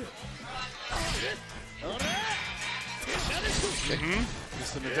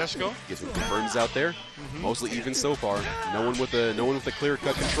 Mr. Nadeshko. Get some confirms out there. Mostly even so far. No one with a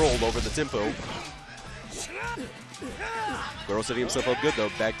clear-cut control over the tempo. Gorro setting himself up good though.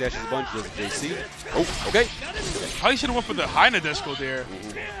 Backdashes a bunch. Does a JC. Oh, okay. Probably should have went for the high Nadeshko there.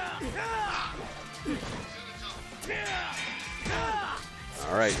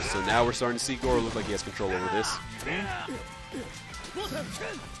 All right, so now we're starting to see Gorro look like he has control over this.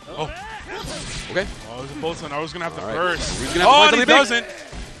 Oh. Okay. Oh, there's a bolt on. I was going to have to All right. burst. He's gonna have to He doesn't.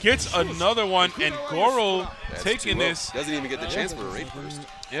 gets another one, and Gorro taking this. Doesn't even get the chance for a rage burst.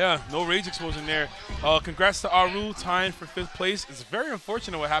 Yeah, no rage explosion there. Congrats to Aroo, tying for 5th place. It's very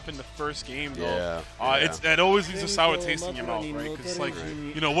unfortunate what happened the first game, though. It always leaves a sour taste in your mouth, right? Because it's like,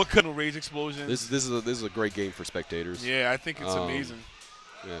 you know, what could a rage explosion? This is a great game for spectators. Yeah, I think it's amazing.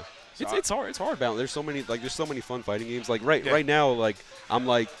 Yeah. It's hard balance. There's so many fun fighting games. Like right now, like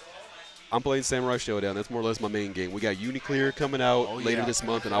I'm playing Samurai Shodown. That's more or less my main game. We got Uniclear coming out later this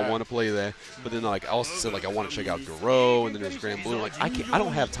month, and I want to play that. But then like I also said like I want to check out Gorro, and then there's Grand Blue. Like I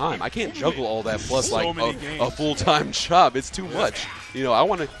don't have time. I can't juggle all that plus like a full-time job. It's too much. You know, I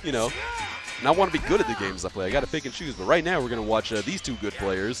want to and I want to be good at the games I play. I got to pick and choose. But right now we're gonna watch these two good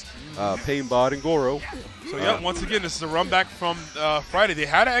players, Painbot and Gorro. So yeah, once again, this is a run back from Friday. They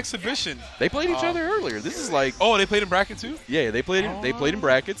had an exhibition. They played each other earlier. This is like they played in bracket too. Yeah, they played in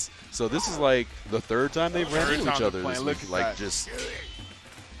brackets. So this is like the 3rd time they've ran into each other this week. Like just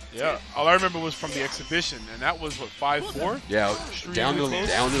all I remember was from the exhibition, and that was what 5-4. Yeah, down to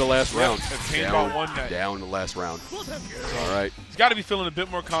the last round. Down to the last round. All right. He's got to be feeling a bit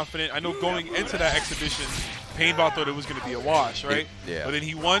more confident. I know going into that exhibition, Painbot thought it was going to be a wash, right? But then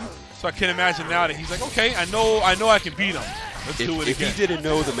he won. So I can imagine now that he's like, okay, I know I can beat him. Let's do it again. If he didn't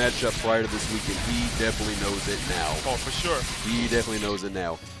know the matchup prior to this weekend, he definitely knows it now. Oh, for sure. He definitely knows it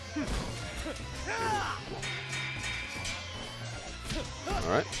now. All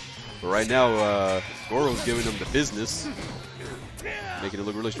right. But right now, Gorro's giving him the business, making it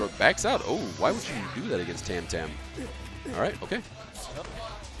look really strong. Backs out. Oh, why would you do that against Tam Tam? All right. Okay.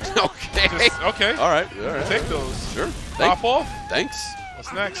 Okay. All right. Take those. Sure. Pop off. Thanks.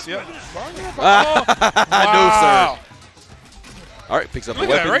 What's next? Yep. Wow. No, sir. All right, picks up the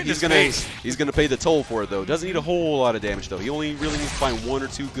weapon. Right he's gonna pay the toll for it though. Doesn't need a whole lot of damage though. He only really needs to find 1 or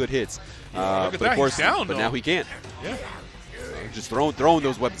 2 good hits. But of course, now he can't. Yeah. Just throwing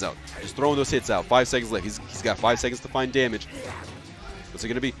those weapons out. Just throwing those hits out. 5 seconds left. He's got 5 seconds to find damage. What's it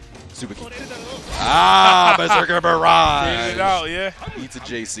gonna be? Super key. Berserker Barrage. Get it out, yeah. Eats a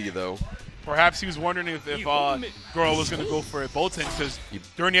JC though. Perhaps he was wondering if Gorro was going to go for a Bolton, because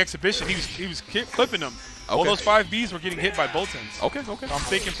during the exhibition he was clipping them. Okay. All those 5Bs were getting hit by Boltons. Okay. So I'm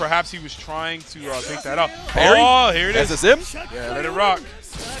thinking perhaps he was trying to take that out. Parry? Oh, here it is. SSM? Yeah, let it rock.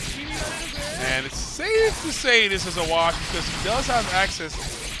 And it's safe to say this is a wash because he does have access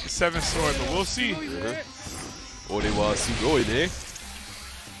to 7th sword, but we'll see. Orewa sugoi ne.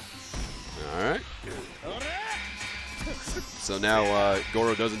 All right. So now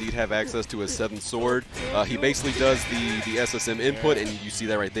Gorro does indeed have access to his 7th sword. He basically does the SSM input, and you see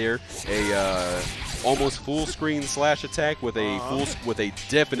that right there. A almost full screen slash attack with a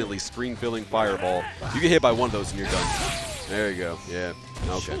definitely screen filling fireball. You get hit by one of those and you're done. There you go. Yeah.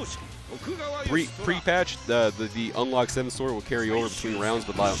 Okay. Pre-patch, the unlocked 7th sword will carry over between rounds,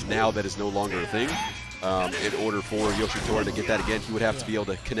 but now that is no longer a thing. In order for Yoshitora to get that again, he would have to be able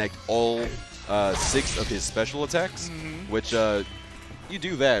to connect all 6 of his special attacks, which you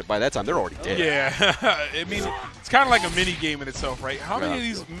do that, by that time they're already dead. Yeah, I mean, it's kind of like a mini game in itself, right? How many of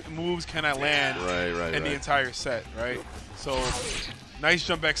these moves can I land in the entire set, right? So, nice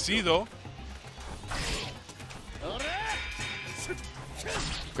jump back C though.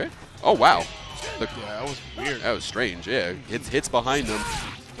 Okay. Oh wow. Yeah, that was weird. That was strange. Yeah, hits behind him.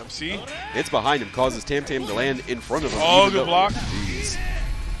 Jump C. Hits behind him causes Tam Tam to land in front of him. Oh, good block. Jeez.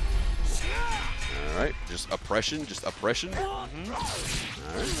 All right, just oppression. All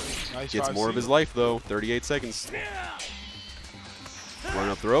right. Nice. Gets more of his life though. 38 seconds. Run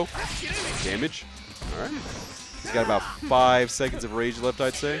up throw. Damage. All right. He's got about 5 seconds of rage left,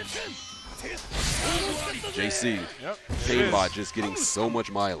 I'd say. JC. Yep. Painbot just getting so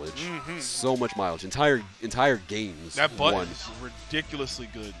much mileage. So much mileage. Entire games. That button is ridiculously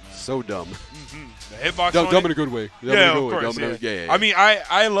good. So dumb. The hitbox dumb in a good way. Yeah, of course. Yeah. I mean,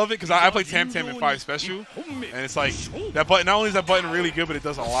 I love it because I play Tam Tam in 5 Special, and it's like that button. Not only is that button really good, but it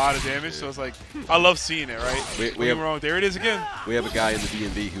does a lot of damage. So it's like I love seeing it. Right? We have wrong. There it is again. We have a guy in the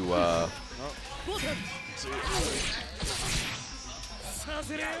DMV who.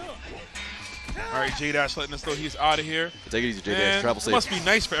 All right, J-Dash letting us know he's out of here. Take it easy, J-Dash. Travel safe. Must be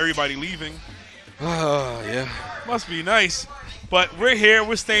nice for everybody leaving. Yeah. Must be nice. But we're here.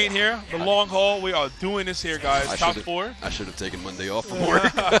 We're staying here. The long haul. We are doing this here, guys. Top 4. I should have taken Monday off from work.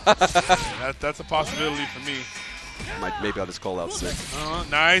 That's a possibility for me. Maybe I'll just call out sick.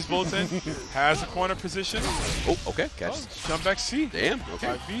 Nice, Bolton. Has the corner position. Oh, okay. Catch. Jump back C. Damn.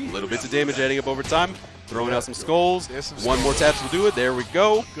 Okay. Little bits of damage adding up over time. Throwing out some skulls. One more taps will do it. There we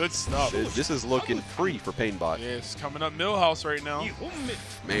go. Good stuff. This is looking free for Painbot. Yeah, it's coming up Millhouse right now.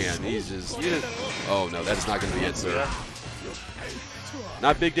 Man, he's just... Oh, no, that is not going to be it, sir.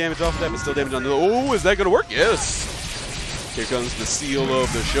 Not big damage off of that, but still damage on the. Oh, is that going to work? Yes. Here comes the seal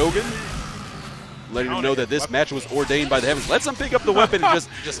of the Shogun, letting him know that this match was ordained by the heavens. Let's him pick up the weapon and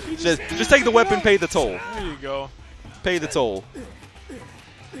just take the weapon, pay the toll. There you go. Pay the toll.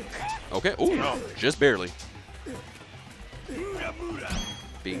 Okay. Ooh, just barely.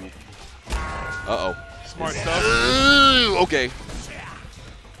 Bing. Uh-oh. Smart stuff. Okay.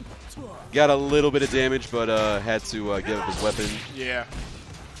 Got a little bit of damage, but had to give up his weapon. Yeah.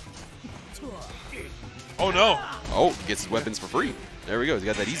 Oh, no. Oh, gets his weapons for free. There we go. He's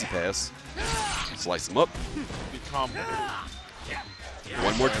got that easy pass. Slice him up. Good combo.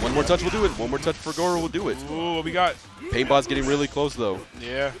 One more touch will do it. One more touch for Gorro will do it. Ooh, what we got? Painbot's getting really close, though.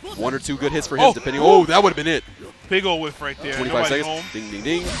 Yeah. 1 or 2 good hits for him, depending. Oh, that would have been it. Big ol' whiff right there. 25 Nobody seconds. home. Ding, ding,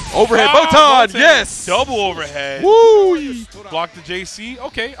 ding. Overhead. Botan. Yes. Double overhead. Woo. Block the JC.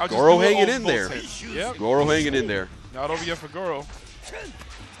 Okay. I'll just Gorro do it hanging on in both there. hits. Yep. Gorro hanging in there. Not over yet for Gorro.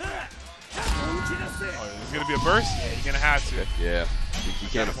 Oh, there's gonna be a burst. Yeah, you're gonna have to. Yeah. He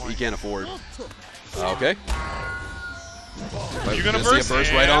can't afford. Okay. You're gonna see burst? a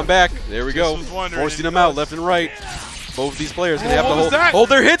burst Yeah. right on back. There we go. was wondering Forcing if them he out does. left and right. Both of these players gonna have what was to that? hold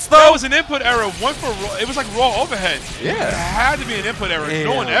their hits That though. was an input error. One for raw. It was like raw overhead. Yeah. It had to be an input error. Damn.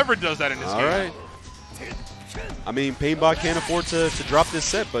 No one ever does that in this All game. right. I mean, Painbot can't afford to drop this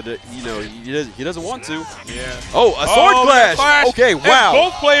set, but you know he doesn't want to. Yeah. Oh, a sword clash. Okay, And wow.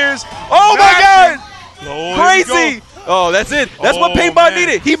 both players. Oh my God! Oh, here we Crazy! go. Oh, that's it. That's what Oh, Painbot man.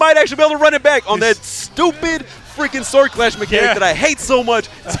 needed. He might actually be able to run it back on that This- stupid freaking sword clash mechanic Yeah. that I hate so much.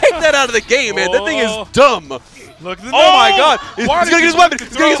 Take that out of the game, man. That thing is Oh. dumb. Look at the Oh my God! He's Why gonna did get his you weapon. throw?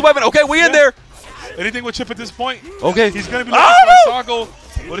 He's gonna get his weapon. Okay, we in Yeah. there. Anything with Chip at this point? Okay. He's gonna be looking for a Soggle.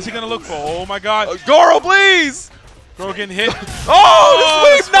 What is he gonna look for? Oh my God! Gorro, please. Gorro getting hit.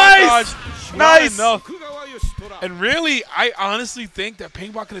 Oh, the sweep! Nice. Not Nice. enough. And really, I honestly think that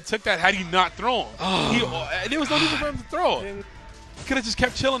Painbot could have took that had he not thrown. There was no need for him to throw. He could have just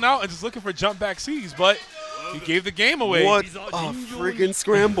kept chilling out and just looking for jump back C's, but he gave the game away. What a freaking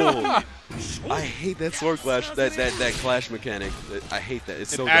scramble! I hate that sword clash, that clash mechanic. I hate that.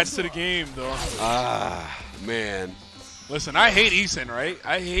 It's It so adds dumb. to the game, though. Ah, man. Listen, I hate Eason, right?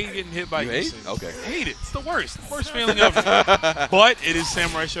 I hate getting hit by You hate? Eason. Okay. Hate it. It's the worst. Worst feeling ever. But it is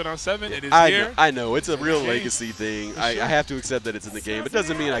Samurai Shodown 7. It is here. I know. It's a real Okay. legacy thing. I have to accept that it's in the game. It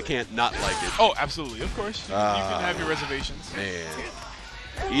doesn't mean I can't not like it. Oh, absolutely. Of course. You can have your reservations. Man.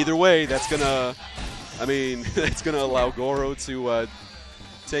 Either way, that's gonna. I mean, that's gonna allow Gorro to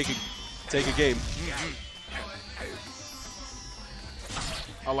take a game.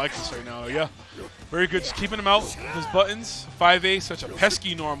 I like this right now. Yeah. Very good. Just keeping him out with his buttons. 5A, such a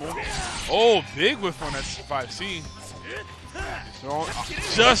pesky normal. Oh, big whiff on that 5C.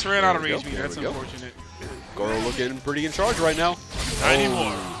 Just ran out of There we range go. meter. There That's we go. unfortunate. Gorro looking pretty in charge right now. Not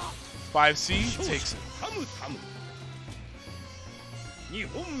anymore. 5C takes it.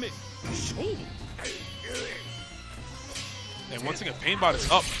 And once again, Painbot is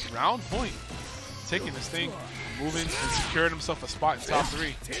up. Round point. Taking this thing, moving, and securing himself a spot in top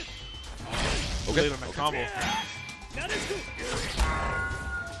 3. Okay. Late on that combo.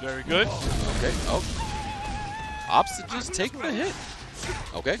 Very good. Okay. Oh. Opposite just take the hit.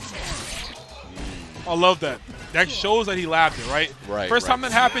 Okay. I love that. That shows that he labbed it, right? Right. First time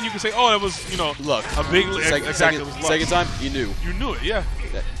that happened, you can say, oh, that was, you know, Luck. a big, exactly, it was luck. Second time, you knew. You knew it, yeah.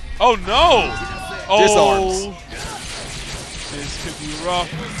 That- Oh, no. Disarms. This could be rough.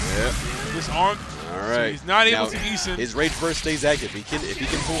 Yeah. Disarmed. All So right. he's not able Now, to Eason. His rage burst stays active. If he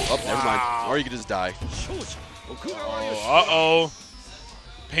can pull up, never mind. Or you can just die. Oh, uh-oh.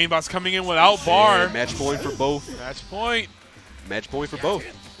 Painbot's coming in without bar. And match point for both. Match point. Match point for both.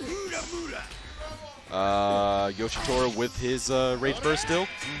 Yoshitora with his rage burst still.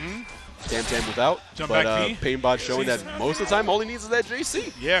 Tam without. Jump but back B. Painbot showing that most of the time all he needs is that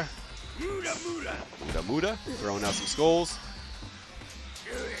JC. Yeah. Muda throwing out some skulls.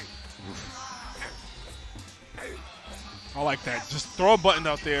 I like that. Just throw a button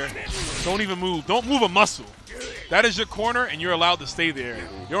out there. Don't even move. Don't move a muscle. That is your corner, and you're allowed to stay there.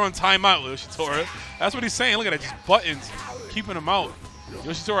 You're on timeout, Yoshitora. That's what he's saying. Look at that. Just buttons keeping him out.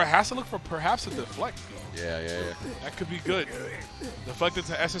 Yoshitora has to look for perhaps a deflect. Yeah. That could be good. Deflected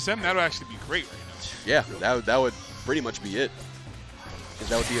to SSM, that would actually be great right now. Yeah, that would pretty much be it. 'Cause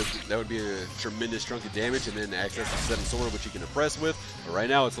that would be a tremendous chunk of damage, and then access to 7 sword, which you can oppress with. But right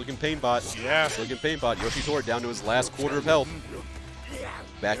now, it's looking Painbot. Yeah. It's looking Painbot. Yoshitora down to his last quarter of health.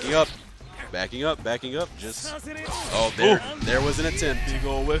 Backing up. Just there was an attempt. Big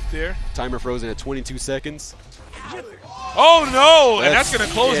ol' whiff there. Timer frozen at 22 seconds. Oh, no. And that's going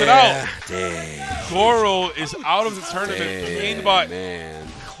to close it out. Dang. Gorro is out of the tournament. Painbot Man.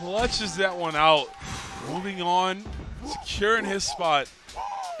 clutches that one out. Moving on, securing his spot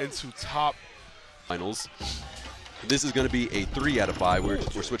into top Finals. This is going to be a 3 out of 5. We're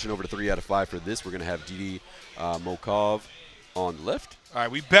switching over to 3 out of 5 for this. We're going to have Didimokof on the left. All right,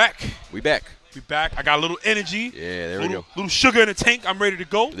 we back. We back. We back. I got a little energy. Yeah, there we go. Little sugar in the tank. I'm ready to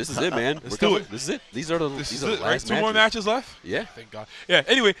go. This is it, man. Let's do it. This is it. These are the last Two more matches left? Yeah. Thank God. Yeah,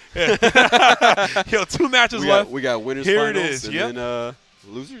 anyway. Yeah. Yo, 2 matches left. We got winners Here finals. it is. And then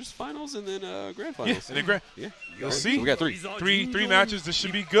losers finals and then grand finals. And then grand. Yeah. You'll see. So we got 3. Three matches. This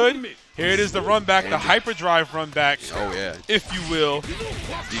should be good. Here it is, the run back, the hyperdrive run back. Oh, yeah. If you will.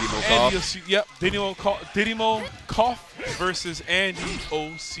 Didimokof. Yep. Didimokof versus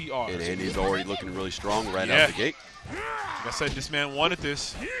Andyoer. And Andy's already looking really strong right out the gate. Like I said, this man wanted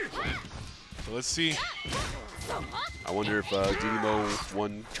this. So let's see. I wonder if Didimo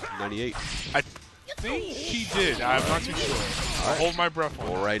won 98. I think he did. I'm not too sure. I'll hold my breath on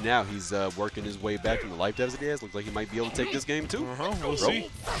Well, right now, he's working his way back from the life deficit he has. Looks like he might be able to take this game, too. We'll see.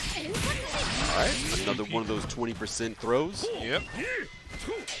 All right. Another one of those 20% throws. Yep.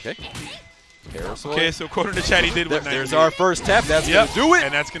 Okay. Parasol. Okay, so according to chat, he did win 98. There's our first tap. That's going to do it.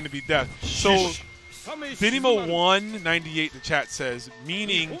 And that's going to be death. So Didimo won 98, the chat says,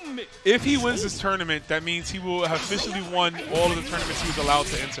 meaning if he wins this tournament, that means he will have officially won all of the tournaments he was allowed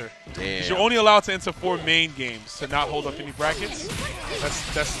to enter. Damn. You're only allowed to enter 4 main games to not hold up any brackets.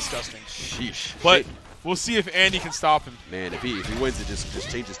 That's disgusting. Sheesh. But we'll see if Andy can stop him. Man, if he wins it, just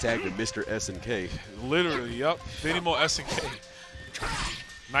change his tag to Mr. S&K. Literally, yep. Didimo S&K.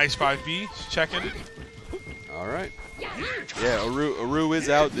 Nice 5B. Checking. All right. Yeah, Aroo is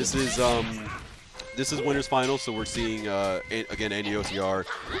out. This is winners final, so we're seeing again Andyoer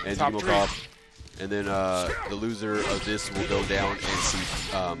and Didimokof, and then the loser of this will go down and see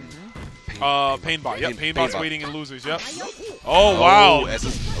Painbot. Yep, Painbot's Painbot. waiting in losers. Yep. Oh wow.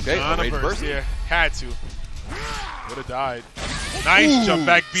 Okay, rage burst. Yeah, had to. Would have died. Nice jump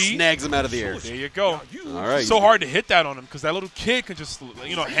back B. Snags him out of the air. There you go. All right. So hard to hit that on him because that little kid can just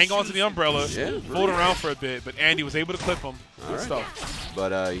hang on to the umbrella, float around for a bit. But Andy was able to clip him. Good stuff.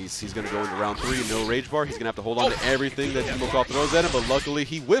 But he's going to go into round 3, no rage bar. He's going to have to hold on to everything that Didimokof throws at him. But luckily,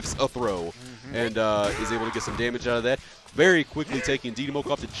 he whiffs a throw and is able to get some damage out of that. Very quickly taking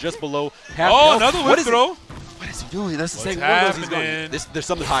Didimokof to just below half. Oh, another whiff throw. What is he doing? That's the What's same one of those he's going. happening? There's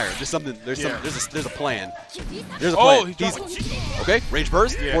something higher. There's a plan. There's a Oh, plan. Okay, rage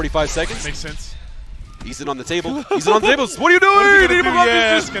burst. 45 seconds. Makes sense. He's sitting on the table. He's sitting on the table. What are you doing?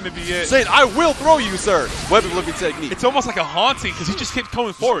 That's going to be it. Saying, I will throw you, sir. Weapon flipping technique. It's almost like a haunting because he just kept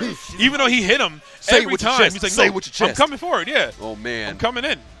coming forward. Even though he hit him every with your time. chest. He's like, Say no, with your I'm chest. coming forward, yeah. Oh, man. I'm coming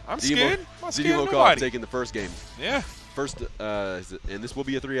in. I'm scared. I'm not scared of Didimokof nobody. taking the first game. Yeah. First, and this will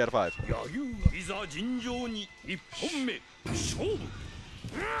be a 3 out of 5.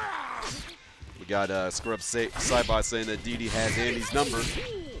 We got Scrub Sidebot saying that Didi has Andy's number.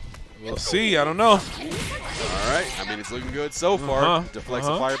 We'll see. I don't know. All right. I mean, it's looking good so far. Deflects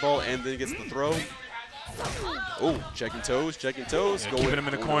a fireball and then gets the throw. Oh, checking toes. Yeah, going, keeping him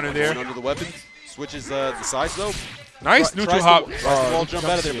in the corner there. Going under the weapons. Switches the sides, though. Nice neutral hop. Tries to wall jump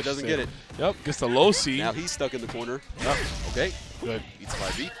out of there, but doesn't get it. Yep, gets the low C. Now he's stuck in the corner. Okay. Good. Eats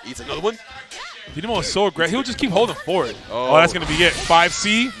 5B. Eats another one. Didimo is so aggressive. He'll just keep holding forward. Oh. That's going to be it.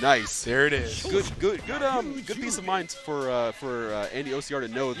 5C. Nice. There it is. Good piece of mind for Andyoer to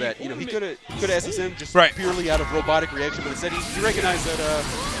know that he could have SSM just purely out of robotic reaction, but instead he recognized that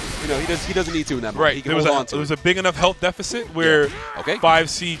he doesn't need to in that moment. Right. He can hold on to it. There was a big enough health deficit where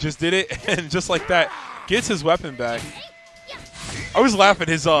 5C just did it, and just like that, gets his weapon back. I always laugh at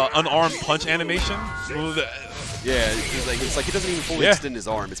his unarmed punch animation. Yeah, it's like he doesn't even fully extend his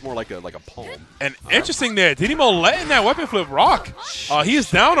arm. It's more like a palm. And interesting there, Didimo letting that weapon flip rock. He is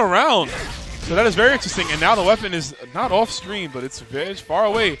down around. So that is very interesting. And now the weapon is not off stream, but it's very far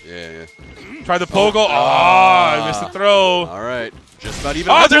away. Yeah. Tried the pogo. I missed the throw. All right. Just about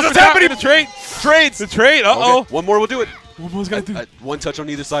even. Oh, there's a happening. The trade. The trade. Uh-oh. Okay. One more will do it. What was going to do? One touch on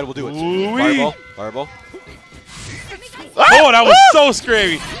either side will do it. Fireball. Oh, that was so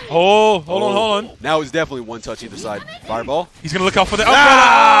scary. Oh, hold on. Now it's definitely one touch either side. Fireball. He's going to look out for the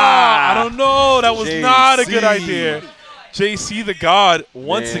I don't know. That was not a good idea. JC the God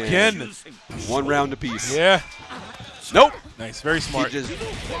once again. One round apiece. Yeah. Nope. Nice. Very smart. Just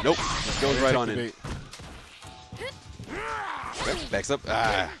goes right on in. Backs up.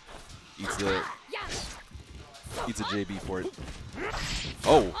 Eats a JB for it.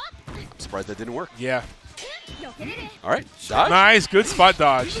 Oh. I'm surprised that didn't work. Yeah. All right. Dodge. Nice. Good spot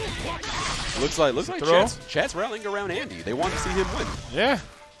dodge. Looks like chat's rallying around Andy. They want to see him win. Yeah.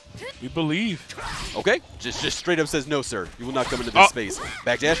 We believe. Okay, just straight up says no, sir. You will not come into this space.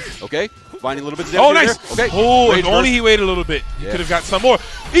 Backdash. Okay, finding a little bit of damage. Oh, nice. There. Okay. Oh, if only he waited a little bit, he could have got some more.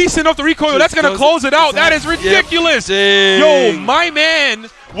 Eason off the recoil. That's gonna close it out. That is ridiculous. Yo, my man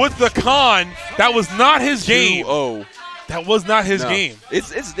with the con. That was not his game. 2-0. That was not his game.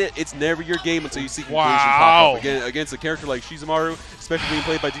 It's never your game until you see conclusion pop up. Against a character like Shizumaru, especially being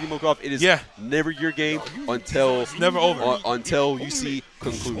played by Didimokof, it is never your game until it's never over. Until you see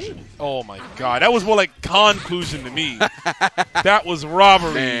conclusion. Oh my God, that was more like conclusion to me. That was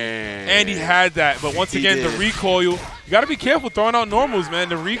robbery. Man. And he had that, but once again, the recoil. You got to be careful throwing out normals, man.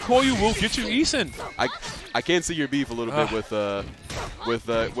 The recoil will get you Eason. I can see your beef a little bit with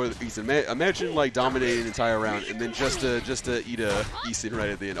Eason. Imagine like dominating an entire round and then just to eat a Eason right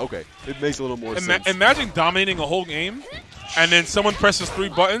at the end. Okay, it makes a little more sense. Imagine dominating a whole game, and then someone presses 3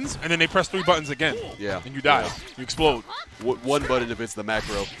 buttons, and then they press 3 buttons again. Yeah. And you die. Yeah. You explode. One button if it's the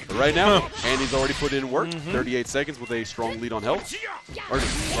macro. But right now, Andy's already put in work. 38 seconds with a strong lead on health. Or,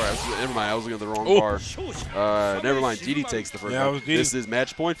 sorry, never mind. I was looking at the wrong bar. Never mind. Didi takes the first one. This is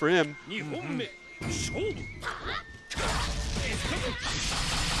match point for him.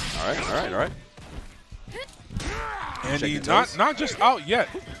 All right. And he's not just out yet.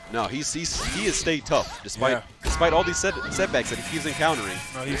 No, he has stayed tough despite all these setbacks that he keeps encountering.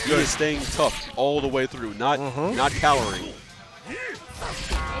 No, he is staying tough all the way through, not cowering.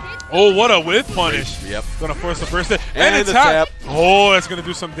 Oh, what a whip punish! Yep. Gonna force the burst and the tap. Oh, that's gonna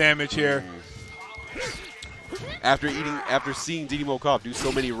do some damage here. After seeing Didimokof do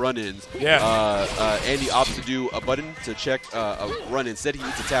so many run-ins, Andy opts to do a button to check a run. Instead, he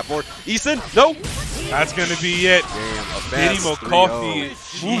eats a tap forward. Eason, no! That's going to be it. Damn,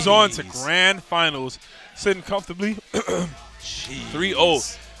 Didimokof moves on to grand finals, sitting comfortably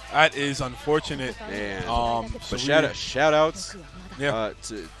 3-0. That is unfortunate. Man. So but shout-outs to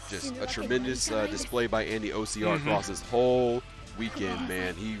just a tremendous display by Andy OCR across this whole weekend,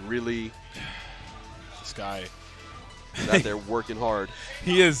 man. He really... This guy... He's out there working hard.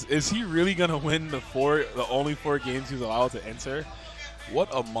 He is. Is he really gonna win the only 4 games he's allowed to enter? What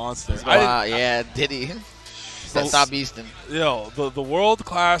a monster! Yeah, did he? Stop beasting. Yo, the world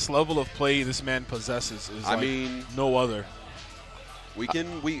class level of play this man possesses is no other.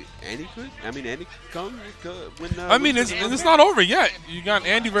 Andy could come win. It's not over yet. You got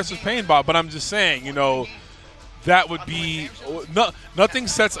Andy versus Painbot, but I'm just saying, you know. That would be nothing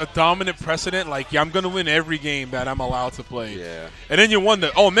sets a dominant precedent like I'm going to win every game that I'm allowed to play. Yeah. And then you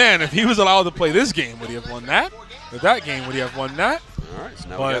wonder, oh man, if he was allowed to play this game, would he have won that? Or that game, would he have won that? All right, so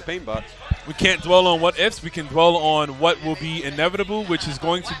now we got Painbot. We can't dwell on what ifs. We can dwell on what will be inevitable, which is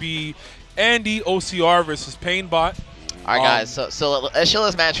going to be Andy OCR versus Painbot. All right, guys. So let's show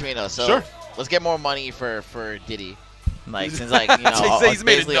this match, Reno. So sure. Let's get more money for Diddy. Like since like he's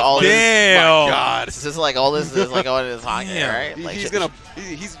basically all this. Damn. My God. This is like all this is like all in his pocket, right? Like,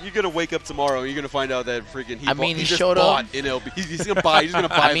 you're gonna wake up tomorrow and you're gonna find out that freaking he just showed bought up. NLB. He's gonna buy the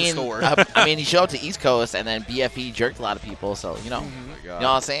store. He showed up to East Coast and then BFE jerked a lot of people. So you know, you know what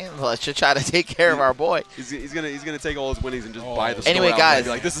I'm saying. Let's just try to take care of our boy. He's gonna take all his winnings and just buy the store. Anyway, guys, and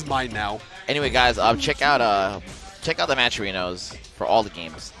be like, this is mine now. Anyway, guys, check out the match arenas for all the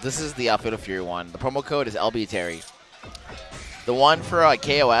games. This is the Outfit of Fury one. The promo code is LB Terry. The one for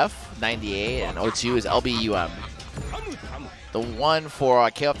KOF 98 and 02 is LBUM. The one for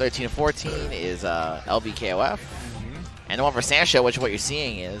KOF 13 and 14 is LBKOF. And the one for Samsho, which what you're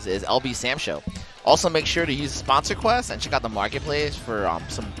seeing is LB Samsho. Also, make sure to use sponsor quest and check out the marketplace for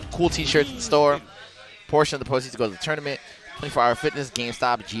some cool t-shirts in the store. Portion of the proceeds go to the tournament. 24-hour fitness,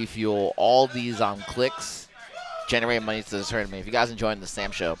 GameStop, G Fuel, all these clicks generate money to the tournament. If you guys enjoying the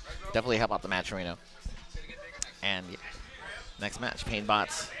Samsho, definitely help out the match arena. And yeah. Next match,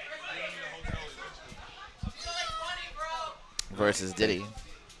 Painbots versus Diddy.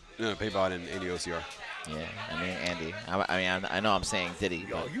 No, Painbot and Andy OCR. Yeah, Andy. I know I'm saying Diddy.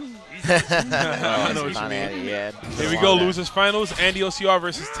 But I know what you mean. Andy, yeah. Here we go, losers finals. Andy OCR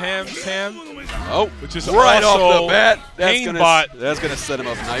versus Tam. Which is right also off the bat. That's gonna set him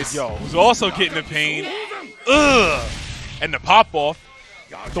up nice. Yo, who's also getting the pain. And the pop off.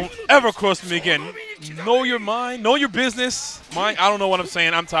 Don't ever cross me again. Know your mind. Know your business. I don't know what I'm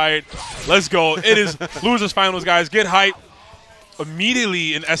saying. I'm tired. Let's go. It is losers finals, guys. Get hype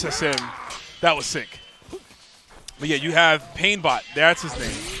immediately in SSM. That was sick. But yeah, you have Painbot. That's his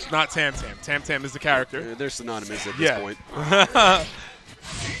name. Not Tam. Tam is the character. They're synonymous at this point.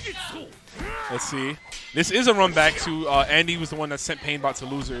 Let's see. This is a run back to Andy was the one that sent Painbot to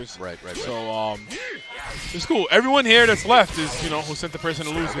losers. Right. So it's cool. Everyone here that's left is, who sent the person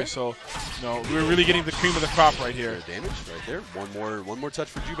to losers. So, we're really getting the cream of the crop right here. Damage right there. One more touch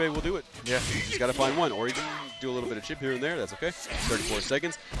for Jubei will do it. Yeah. You just got to find one, or you can do a little bit of chip here and there. That's okay. 34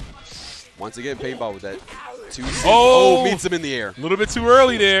 seconds. Once again, Painbot with that 2. Oh, meets him in the air. A little bit too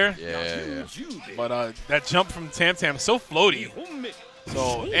early there. Yeah. But that jump from Tam Tam is so floaty.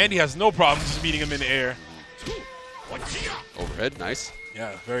 So Andy has no problem just meeting him in the air. Overhead, nice.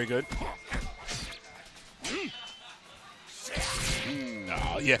 Yeah, very good.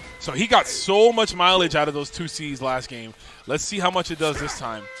 Yeah, so he got so much mileage out of those 2Cs last game. Let's see how much it does this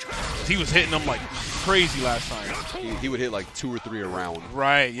time. He was hitting them like crazy last time. He would hit like 2 or 3 a round.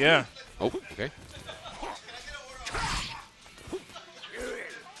 Right, yeah. Oh, okay.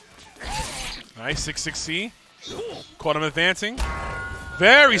 Nice, 6-6C. Caught him advancing.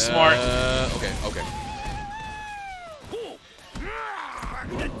 Very smart. Okay.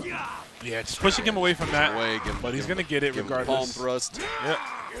 Yeah, just pushing him away from that. But he's going to get it regardless. Palm thrust. Yep.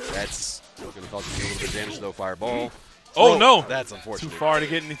 That's going to cause him a little bit of damage, though. Fireball. Oh, no. That's unfortunate. Too far to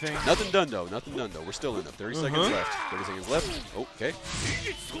get anything. Nothing done, though. We're still in it. 30 seconds left. 30 seconds left. Oh, okay.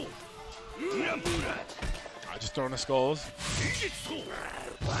 Just throwing the skulls.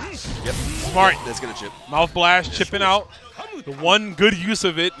 Yep. Smart. That's going to chip. Mouth blast, chipping out. The one good use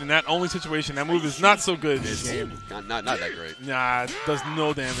of it in that only situation. That move is not so good this game. Not that great. Nah, it does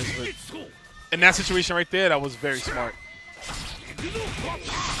no damage. But in that situation right there, that was very smart.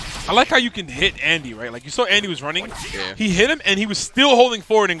 I like how you can hit Andy, right? Like, you saw Andy was running. Yeah. He hit him, and he was still holding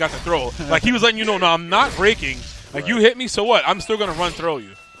forward and got the throw. Like, he was letting you know, no, I'm not breaking. Like, you hit me, so what? I'm still going to run throw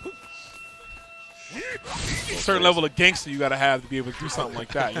you. A certain level of gangster you got to have be able to do something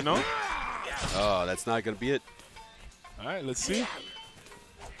like that, you know? Oh, that's not going to be it. All right, let's see.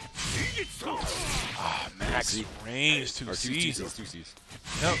 Max range 2Cs. 2Cs.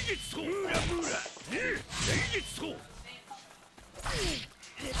 Yep.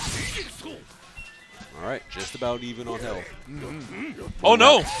 All right, just about even on health. Oh,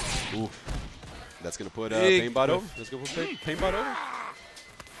 no. Ooh. That's going to put Painbot over. That's going to put Painbot over.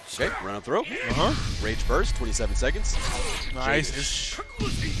 Okay, run up throw. Rage burst, 27 seconds. Nice.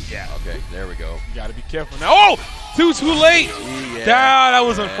 Yeah. Okay, there we go. You got to be careful now. Oh, too late. Yeah. That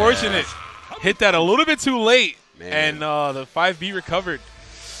was unfortunate. Hit that a little bit too late, Man. and the 5B recovered.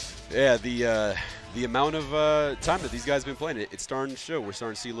 Yeah, the amount of time that these guys have been playing, it's starting to show. We're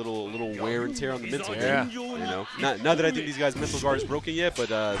starting to see a little wear and tear on the mental game. You know, not that I think these guys' mental guard is broken yet, but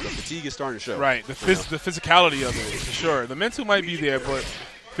the fatigue is starting to show. Right, the physicality of it, for sure. The mental might be there, but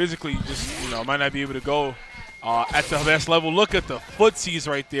physically, just might not be able to go at the best level. Look at the footsies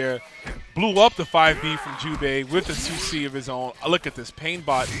right there. Blew up the 5B from Jubei with the 2C of his own. Look at this.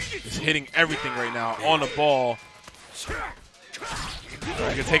 Painbot is hitting everything right now on the ball.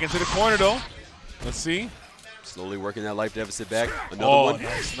 Right, can take it to the corner, though. Let's see. Slowly working that life deficit back. Another one.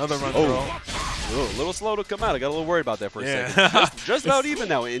 Nice. Another run throw. A little slow to come out. I got a little worried about that for a second. Just about even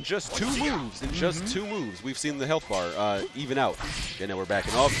now. In just 2 moves. In just 2 moves, we've seen the health bar even out. Okay, now we're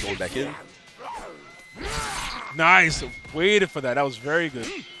backing off. Going back in. Nice. Waited for that. That was very good.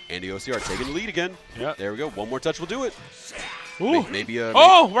 Andyoer taking the lead again. Yep. There we go. One more touch will do it. Ooh. Maybe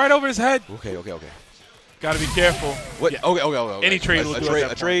right over his head. Okay. Got to be careful. What? Yeah. Okay. Any trade will do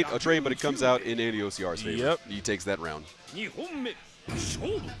it. A trade, but it comes out in Andyoer's favor. Yep. He takes that round.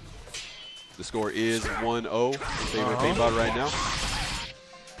 The score is 1-0 in favor of Painbot right now.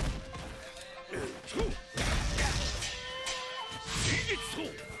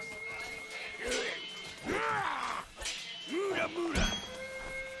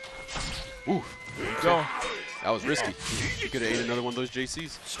 Ooh. Go. That was risky. He could have ate another one of those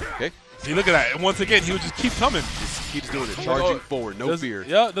JCs. Okay. See, look at that. And once again, he would just keep coming. Just keeps doing it. Charging forward. No fear.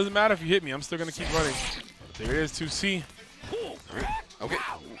 Yeah, it doesn't matter if you hit me. I'm still going to keep running. There it is, 2C. Okay.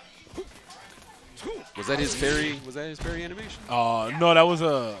 Was that his parry? Was that his parry animation? No, that was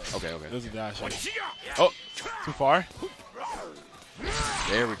a. Okay. That was a dash. Oh, too far.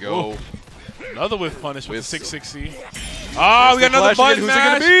 There we go. Ooh. Another whiff punish with 6-6C. Oh, we got another button Who's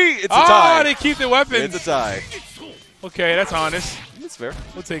mash. it gonna be? It's a tie. Oh, they keep their weapons. It's a tie. Okay, that's honest. It's fair.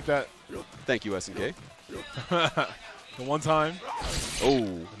 We'll take that. Thank you, SNK. The one time.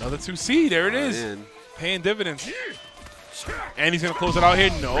 Oh. Another 2C. There it is. Man. Paying dividends. And he's going to close it out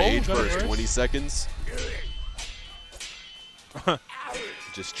here. No. Rage burst, 20 seconds.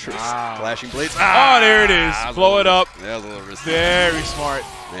 Just clashing blades. Oh, there it is. Blow it up. That was a little risky. Very smart.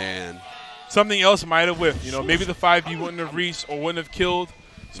 Man. Something else might have whiffed. Maybe the 5B wouldn't have reached or wouldn't have killed.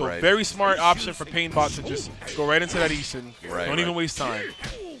 So very smart option for Painbot to just go right into that Eason. Don't even waste time.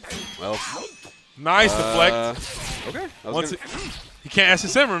 Well, Nice deflect. Okay. He can't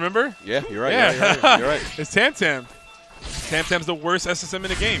SSM, remember? Yeah, you're right. Yeah. You're right. It's Tam Tam. Tam Tam's the worst SSM in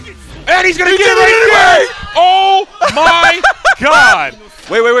the game. And he's going to get it right there! Oh my God!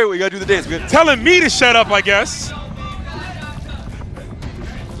 Wait. We got to do the dance. Telling me to shut up, I guess.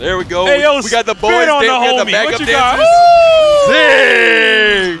 There we go. Hey, yo, we got the boys on dancing. the The homie. backup What you dancers. got?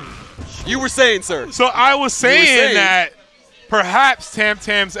 Zing! You were saying, sir. So I was saying that perhaps Tam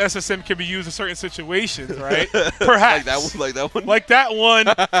Tam's SSM can be used in certain situations, right? Perhaps. Like that one? Like that one.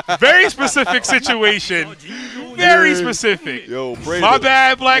 Very specific situation. Very specific. Yo, my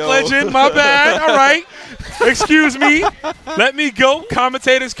bad, Black Legend. My bad. All right. Excuse me. Let me go.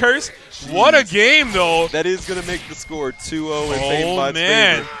 Commentator's curse. Jeez. What a game, though. That is going to make the score 2-0 in Painbot's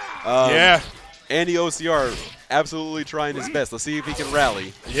man. favor. Yeah. Andy OCR absolutely trying his best. Let's see if he can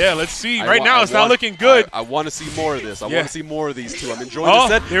rally. Yeah, let's see. Right now, it's not looking good. I want to see more of this. I want to see more of these two. I'm enjoying the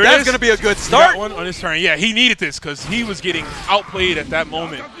set. That's going to be a good start. One on his turn. Yeah, he needed this because he was getting outplayed at that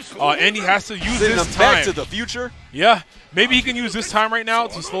moment. And he has to use this time. Back to the future. Yeah. Maybe he can use this time right now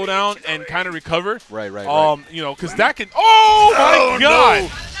to slow down and kind of recover. Right. You know, because that can. Oh, my God. No.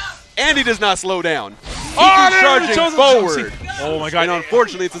 Andy does not slow down. He keeps charging forward. Oh, my God. And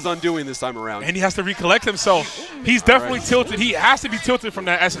unfortunately, it's his undoing this time around. And he has to recollect himself. He's definitely tilted. He has to be tilted from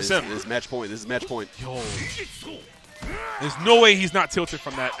that SSM. This is match point. This is match point. Yo. There's no way he's not tilted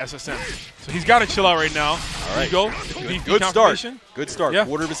from that SSM. So he's got to chill out right now. All right. Go. Good start. Good start. Yeah.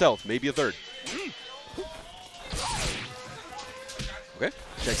 Quarter of his health. Maybe a third. Okay.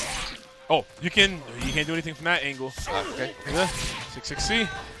 Check. Oh, you can't do anything from that angle. Okay. 6-6-C.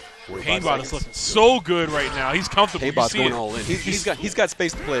 Painbot is looking so good right now. He's comfortable. Painbot's going all in. He's got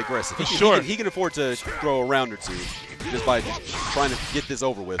space to play aggressive. He can afford to throw a round or two just by trying to get this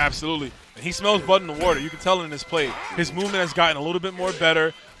over with. Absolutely. And he smells blood in the water. You can tell in his play. His movement has gotten a little bit more better,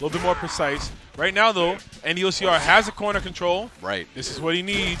 a little bit more precise. Right now, though, NYCFurby has a corner control. Right. This is what he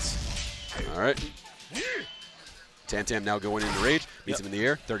needs. All right. Tam Tam now going into rage. Meets him in the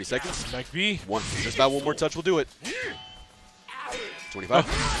air. 30 seconds. Back B. Just about one more touch will do it. 25.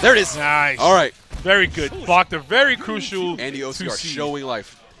 Oh. There it is. Nice. All right. Very good. Blocked a very crucial Andyoer showing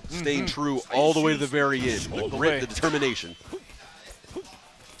life, staying true all the way to the very end. The grit, the determination.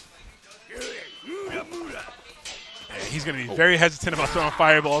 He's going to be very hesitant about throwing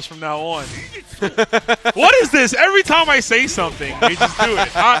fireballs from now on. What is this? Every time I say something, they just do it.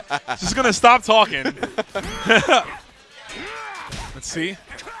 I'm just going to stop talking. Let's see.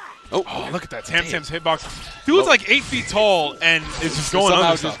 Oh, look at that. Tam Tam's hitbox. Dude's like 8 feet tall and it's just going somehow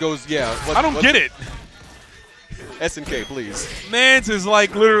under just goes, yeah. I don't get it. SNK, please. Mans is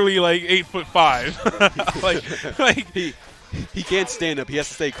like literally like 8'5". like he can't stand up. He has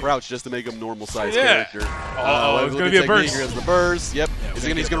to stay crouched just to make him normal size character. Oh, it's going to be a burst. Here's the burst. Yep. Is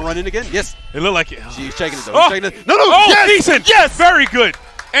he's going to run in again? Yes. It looked like it. He's checking it though. Oh. He's checking it. No. Oh, yes! decent. Yes. Very good.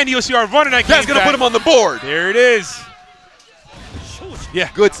 Andyoer running that game. That's going to put him on the board. There it is. Yeah.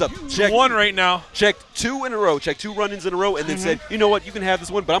 Good stuff. Check one right now. Checked 2 in a row. Checked 2 run-ins in a row and then said, you know what, you can have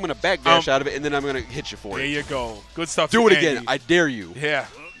this one, but I'm going to backdash out of it and then I'm going to hit you for it. There you go. Good stuff. Do it again. I dare you. Yeah.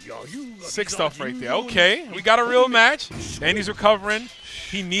 Sick stuff right there. Okay. We got a real match. Andy's recovering.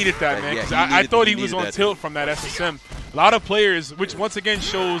 He needed that, man. Yeah, I thought he was on tilt from that SSM. A lot of players, which once again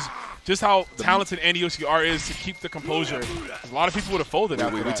shows just how talented Andyoer is to keep the composure. A lot of people would have folded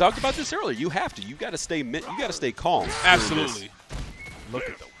after that. We talked about this earlier. You have to. You got to stay. You got to stay calm. Absolutely. Look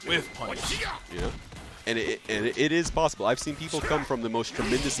at the whiff punch. Yeah. And it is possible. I've seen people come from the most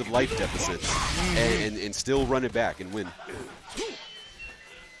tremendous of life deficits and still run it back and win.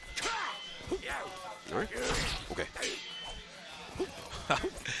 All right. Okay.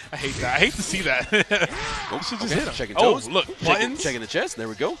 I hate that. I hate to see that. Checking toes. Oh, look. Buttons. Checking the chest. There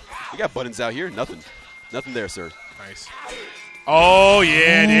we go. We got buttons out here. Nothing there, sir. Nice. Oh,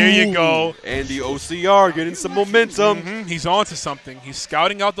 yeah. There you go. Andyoer getting some momentum. He's on to something. He's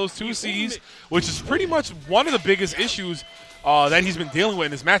scouting out those 2Cs, which is pretty much one of the biggest issues that he's been dealing with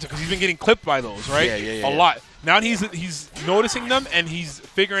in this matchup because he's been getting clipped by those, right? Yeah. A lot. Now he's noticing them and he's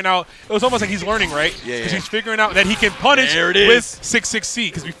figuring out. It was almost like he's learning, right? Because he's figuring out that he can punish with 6-6C.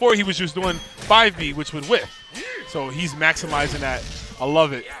 Because before he was just doing 5B, which would whiff. So he's maximizing that. I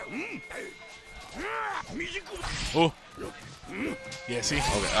love it. Oh. Yeah, see?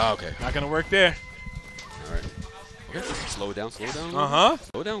 Okay. Not going to work there. All right. Okay. Slow it down. Slow down a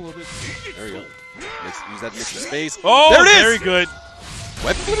little bit. There we go. Use that mix of space. Oh, there it is. Very good.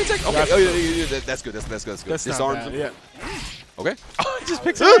 Weapon attack? Okay. That's good. That's good. Disarms him. Yeah. Okay. Oh, it just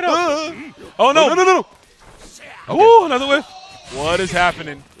picks it right up. Oh, no. No. Okay. Ooh, another whiff. What is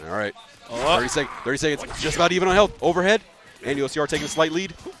happening? All right. 30 seconds. Just about even on health. Overhead. Andyoer taking a slight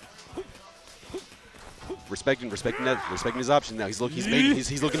lead. respecting his options now. He's looking to bait.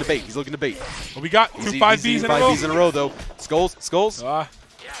 He's looking to bait. Well, we got two 5Bs in a row. 5Bs in a row though. Skulls.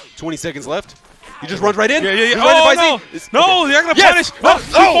 20 seconds left. He just runs right in. Yeah. Oh, no, they're going to punish.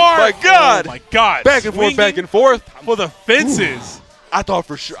 Oh, my God. Oh, my God. Back and forth. For the fences. Ooh. I thought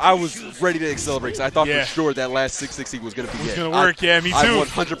for sure, I was ready to accelerate. I thought for sure that last 660 was going to be it. It was going to work, me too. I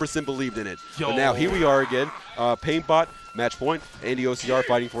 100% believed in it. But now here we are again. Painbot, match point. Andyoer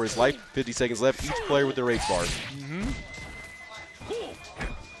fighting for his life. 50 seconds left. Each player with their H bars.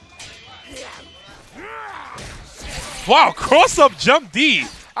 Wow, cross-up jump D.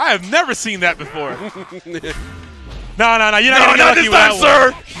 I have never seen that before. No, you're not going to get lucky with that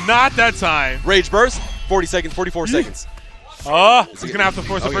sir. One. Not that time. Rage burst, 40 seconds, 44 seconds. He's going to have to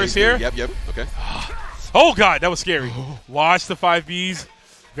force the first here. Yep, okay. Oh, God, that was scary. Watch the 5Bs.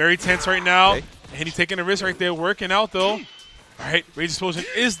 Very tense right now. Okay. And he's taking a risk right there, working out, though. All right, Rage Explosion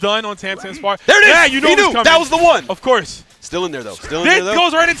is done on Tam Spar. There it is! Yeah, you know he knew. That was the one! Of course. Still in there, though.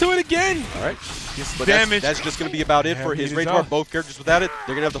 Goes right into it again. All right. But damage. That's just going to be about it for his Rage bar. Both characters without it.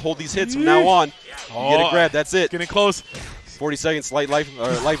 They're going to have to hold these hits from now on. You get a grab. That's it. Getting close. 40 seconds, slight life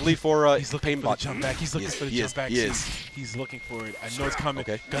lead for he's looking for the jump back. He's looking for the jump back. He's looking for it. I know it's coming.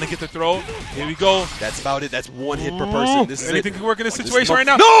 Okay. Gonna get the throw. Here we go. That's about it. That's one hit per person. This is anything can work in this situation right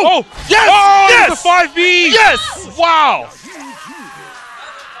now. No! Oh! Yes! Oh! Yes! The 5B! Yes! Wow!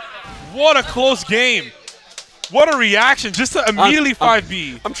 What a close game. What a reaction, just to immediately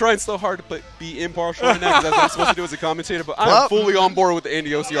 5B. I'm trying so hard to be impartial right now because that's what I'm supposed to do as a commentator, but I'm fully on board with the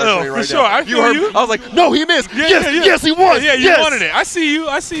Andyoer train right now. I feel you. I was like, no, he missed. Yes, he was. Yeah, you wanted it. I see you,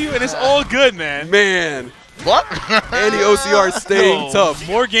 and it's all good, man. Man. What? Andyoer staying tough.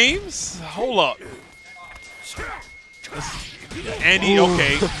 More games? Hold up. Andy,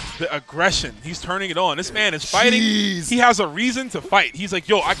 okay, the aggression. He's turning it on. This man is fighting. Jeez. He has a reason to fight. He's like,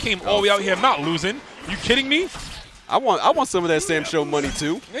 yo, I came all the way out here. I'm not losing. You kidding me? I want some of that Samsho money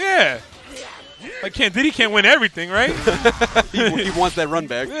too. Yeah. Like Diddy can't win everything, right? he wants that run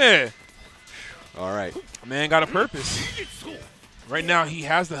back. Yeah. All right. Man got a purpose. Right now he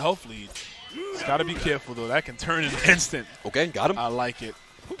has the health lead. He's got to be careful though. That can turn in an instant. Okay, got him. I like it.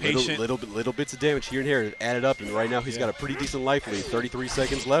 Patient. Little bits of damage here and here added up, and right now he's got a pretty decent life lead. 33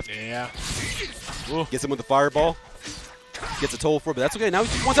 seconds left. Yeah. Gets him with the fireball. Gets a toll for it, but that's okay. Now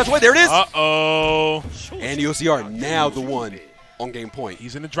he's one touch away. There it is. Uh-oh. Andyoer now the one on game point.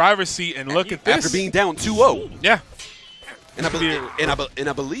 He's in the driver's seat, and look at this. After being down 2-0. Yeah. And I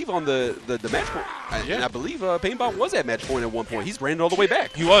believe on the match point, and I believe Painbot was at match point at one point. He's ran it all the way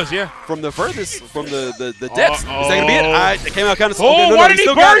back. He was, yeah. From the furthest, from the depths. Is that going to be it? It came out kind of slow. Oh, why did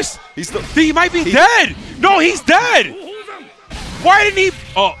he burst? He might be dead. No, he's dead. Why didn't he?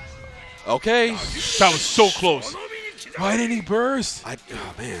 Oh. Okay. That was so close. Why didn't he burst? Oh,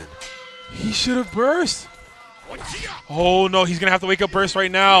 man. He should have burst. Oh, no. He's going to have to wake up burst right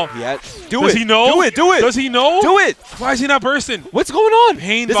now. Yeah. Does he know? Do it. Does he know? Do it. Why is he not bursting? What's going on?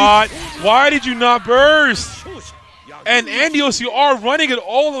 Painbot, why did you not burst? And Andyoer running it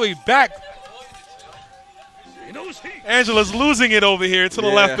all the way back. Angela's losing it over here to the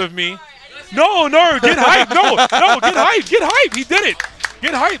left of me. No, get hype. No, get hype. Get hype. He did it.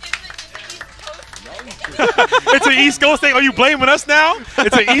 Get hype. It's an East Coast thing. Are you blaming us now?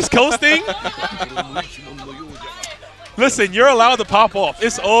 It's an East Coast thing? Listen, you're allowed to pop off.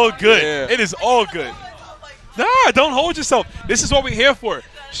 It's all good. Yeah. It is all good. Nah, don't hold yourself. This is what we're here for.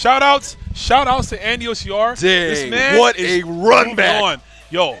 Shout-outs to Andyoer. This man what a run back. On.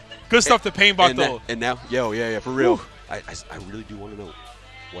 Yo, good stuff to Painbot, though. And now, for real. I really do want to know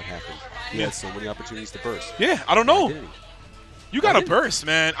what happened. He had so many opportunities to burst. Yeah, I don't know. You got to burst,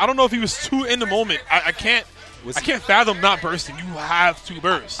 man. I don't know if he was too in the moment. I can't fathom not bursting. You have to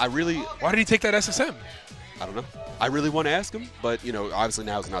burst. Why did he take that SSM? I don't know. I really want to ask him, but, obviously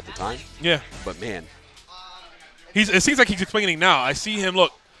now is not the time. Yeah. But, man. It seems like he's explaining now. I see him,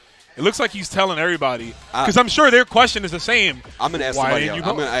 look. It looks like he's telling everybody. Because I'm sure their question is the same. I'm going to ask somebody else.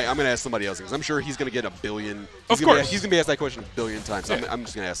 I'm going to ask somebody else because I'm sure he's going to get a billion. Of course. He's going to be asked that question a billion times. So I'm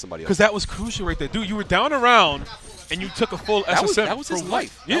just going to ask somebody else. Because that was crucial right there. Dude, you were down around, and you took a full SSM. That was his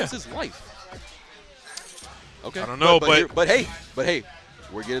life. Yeah. That was his life. Okay. I don't know, but hey.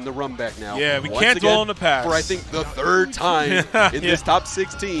 We're getting the run back now. Yeah, we can't dwell on the past. For I think the third time in this top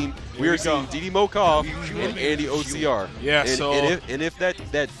 16, we are seeing Didimokof and Andyoer. Yeah, and if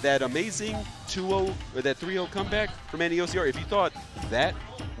that amazing 2-0 or that 3-0 comeback from Andyoer, if you thought that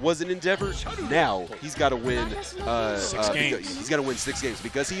was an endeavor, now he's got to win 6 games. He's got to win 6 games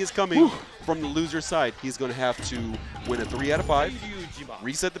because he is coming from the loser side. He's going to have to win a 3 out of 5,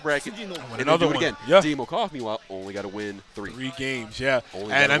 reset the bracket, and then do it again. Yeah. Didimokof, meanwhile, only got to win 3. 3 games, yeah.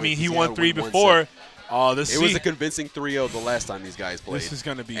 And I mean, he won 3 before. It was a convincing 3-0 the last time these guys played. This is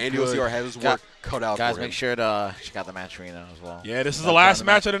going to be Andy good. OCR has his work cut out guys, for him. make sure to check out the match arena as well. Yeah, this is the last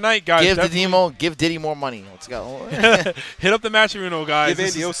match of the night, guys. Give Diddy more money. Let's go. Hit up the match arena, guys. Give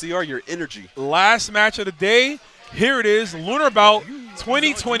Andy OCR your energy. Last match of the day. Here it is, Lunar Bout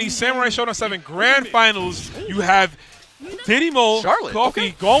 2020 Samurai Shodown 7 Grand Finals. You have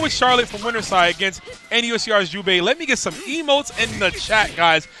Didimokof going with Charlotte from winner's side against NYC's Jubei. Let me get some emotes in the chat,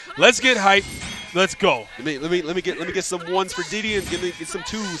 guys. Let's get hyped. Let's go. Let me get some ones for Diddy and get some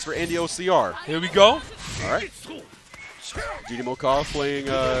twos for Andy OCR. Here we go. All right. Didimokof playing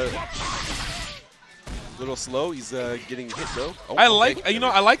a little slow. He's getting hit though. Oh, I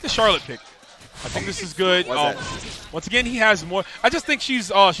like the Charlotte pick. I think this is good. What's Once again, he has more. I just think she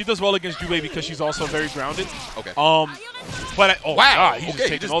does well against Jubei because she's also very grounded. Okay. But wow, God, he's just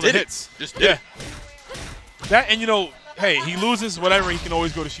taking all the hits. Just did it. That and hey, he loses whatever. He can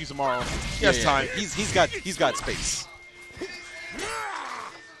always go to Shizamaru. He has time. He's got space.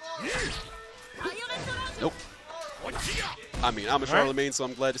 Nope. I mean, I'm a Charlotte main, so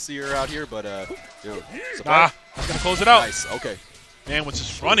I'm glad to see her out here. But he's gonna close it out. Nice. Okay. Man was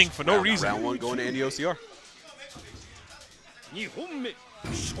just running for no reason. Round 1 going to Andy OCR.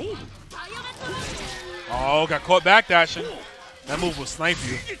 Oh, got caught back dashing. That move will snipe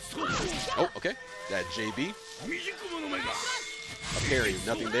you. Oh, okay. That JB. A parry,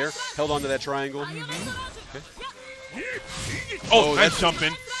 nothing there. Held on to that triangle. Okay. Oh, nice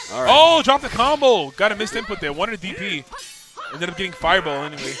jumping. All right. Oh, dropped the combo. Got a missed input there. Wanted a DP. Ended up getting fireball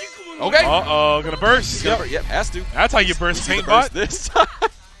anyway. Okay. Uh-oh, gonna burst. Yep, has to. That's how you burst Painbot. This time.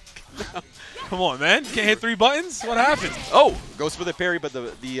 Come on, man. Can't hit 3 buttons? What happened? Oh, goes for the parry, but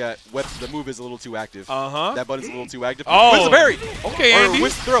the move is a little too active. That button's a little too active. Oh. Where's the parry? Okay, Andy. Or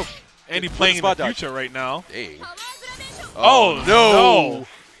whisk throw. Andy playing in the future right now. Dang. Oh, no.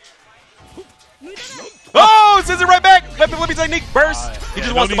 Oh, sends it right back. Let me technique. Burst. He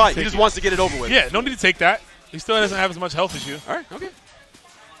just wants to bite. He just wants to get it over with. Yeah, no need to take that. He still doesn't have as much health as you. All right, okay.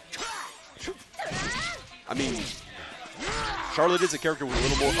 I mean, Charlotte is a character with a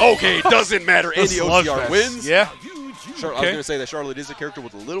little more. Okay, it doesn't matter. Andy OCR wins. Yeah. I was going to say that Charlotte is a character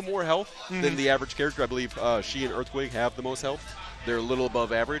with a little more health than the average character. I believe she and Earthquake have the most health. They're a little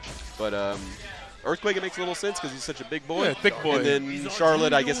above average, but Earthquake, it makes a little sense because he's such a big boy. Yeah, thick boy. And then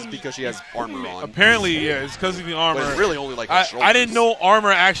Charlotte, I guess it's because she has armor on. Apparently, yeah, it's because of the armor. But it's really only like I didn't know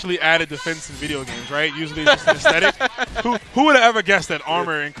armor actually added defense in video games, right? Usually it's just an aesthetic. Who would have ever guessed that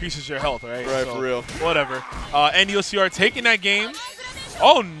armor increases your health, right? Right, so, for real. Whatever. NYCFurby taking that game.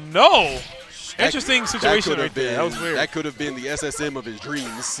 Oh, no. Interesting situation right there. That was weird. That could have been the SSM of his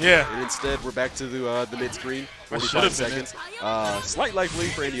dreams. Yeah. And instead, we're back to the mid-screen. 45 seconds. Slight life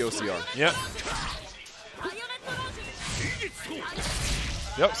lead for NYCFurby. Yep.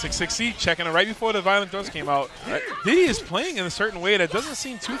 Yep, 660, checking it right before the Violent Throws came out. Right. Diddy is playing in a certain way that doesn't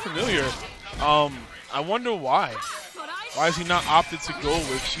seem too familiar. I wonder why. Why is he not opted to go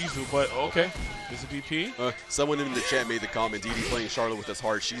with Shizu? But okay, there's a DP. Someone in the chat made the comment, Diddy playing Charlotte with his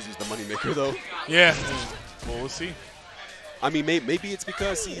heart. Shizu's the moneymaker, though. Yeah, well, we'll see. I mean, maybe it's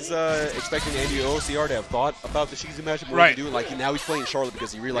because he's expecting Andy OCR to have thought about the Shizu matchup more right. than doing. Like now he's playing Charlotte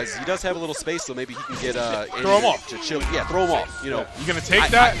because he realizes he does have a little space, so maybe he can get throw him off to chill. Yeah, throw him off. You know, you gonna take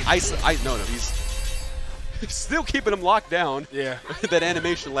that? No, he's still keeping him locked down. Yeah, that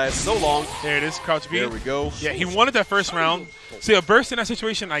animation lasts so long. There it is, crouch B. There we go. Yeah, he wanted that first round. See, a burst in that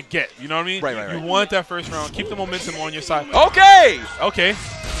situation, I get. You know what I mean? Right. You want that first round. Keep the momentum on your side. Okay. Okay.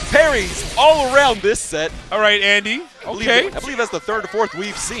 Parries all around this set. All right, Andy. Okay. I believe that's the 3rd or 4th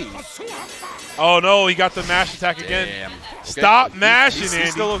we've seen. Oh no, he got the mash attack again. Damn. Okay. Stop mashing, Andy.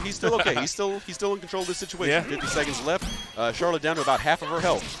 He's still okay. He's still in control of this situation. Yeah. 50 seconds left. Charlotte down to about half of her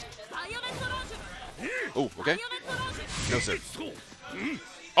health. Oh, okay. No sir.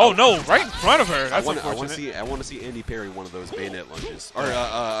 Oh no, right in front of her. That's I want to see Andy parry one of those bayonet lunges or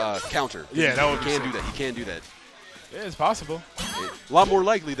counter. Yeah, that would be sick. He can't do that. Yeah, it's possible. A lot more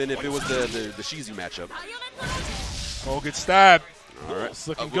likely than if it was the Shizu matchup. Oh, good stab. All right. It's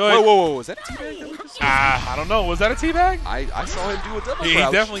looking good. Whoa. Was that a teabag? I don't know. Was that a teabag? I saw him do a double crouch. He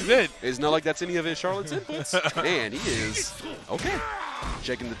definitely did. It's not like that's any of his Charlotte's inputs. Man, he is. Okay.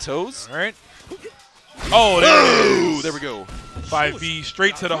 Checking the toes. All right. Oh, there we go. 5B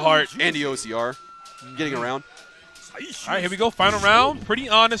straight to the heart. Andy OCR getting around. All right, here we go. Final round. Pretty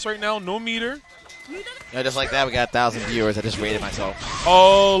honest right now. No meter. Yeah, just like that, we got 1,000 viewers. I just rated myself.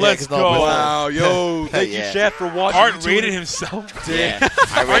 Oh, let's go. Wow, yo. Thank you, chat, for watching. Art rated himself. Yeah,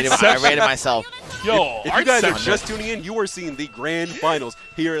 I rated myself. Yo, if you guys are just tuning in, you are seeing the grand finals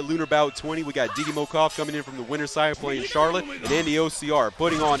here at Lunar Bout 20. We got Didimokof coming in from the winner's side playing Charlotte, and Andyoer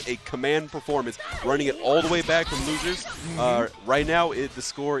putting on a command performance, running it all the way back from losers. Right now, the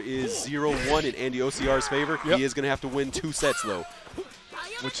score is 0-1 in Andyoer's favor. Yep. He is going to have to win 2 sets, though.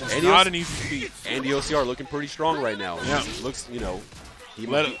 Which is not an easy feat. Andyoer looking pretty strong right now. Yeah. Looks, you know, he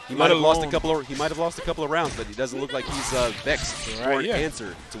might have lost a couple of rounds, but he doesn't look like he's vexed for an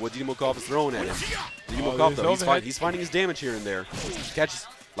answer to what Didimokof is throwing at him. Didimokof, though, he's finding his damage here and there. Catches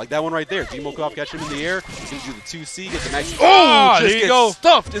like that one right there. Didimokof catches him in the air. He's going to do the 2C, get the max. Oh, just there you go.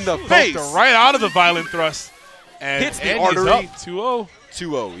 Stuffed in the face. Right out of the violent thrust. And hits the artery. 2-0.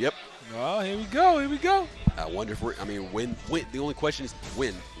 2-0, yep. Oh, here we go. Here we go. I wonder if when. The only question is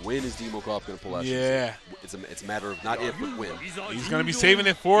when. When is Didimokof going to pull out? Yeah. It's a matter of not if, but when. He's going to be saving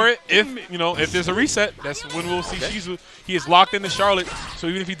it for it. If there's a reset, that's when we'll see Shizu. He is locked into Charlotte, so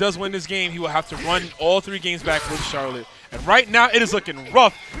even if he does win this game, he will have to run all 3 games back with Charlotte. And right now, it is looking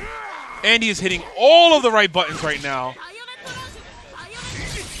rough. Andy is hitting all of the right buttons right now.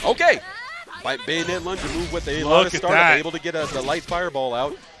 Okay. Bayonet lunge to move with the longest startup, able to get the light fireball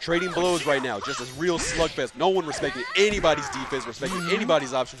out. Trading blows right now, just a real slugfest. No one respecting anybody's defense, respecting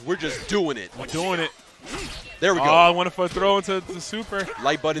anybody's options. We're just doing it. We're doing it. There we go. Oh, I went for a throw into the super.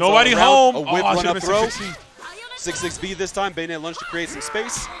 Light buttons Nobody all home. A whip run up throw. 6-6B. 6-6B this time. Bayonet lunge to create some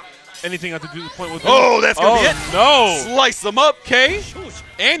space. Anything have to do the point with that's going to be it. No. Slice them up. Okay.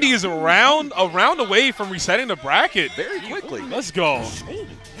 Andy is a round away from resetting the bracket. Very quickly. Let's go.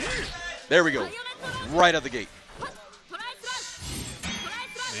 There we go. Right out the gate.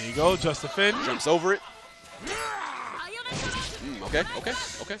 There you go, Justin. Jumps over it. Okay.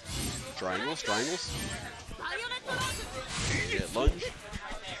 Triangles. Yeah, lunge.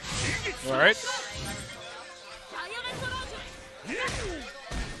 All right.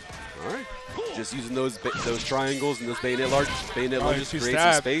 Just using those triangles and those bayonet lunges to create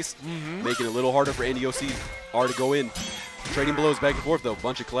some space, making it a little harder for Andyoer to go in. Trading blows back and forth, though.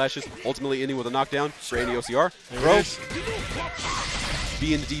 Bunch of clashes. Ultimately ending with a knockdown for Andyoer. Throw.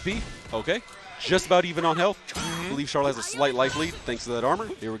 B in the DP. Okay. Just about even on health. I believe Charlotte has a slight life lead thanks to that armor.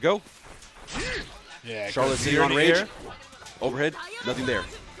 Here we go. Yeah, Charlotte's sitting on rage. Overhead. Nothing there.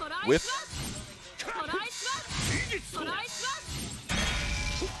 Whiff.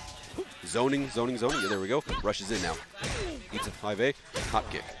 Zoning. Yeah, there we go. Rushes in now. Eats a 5A. Hop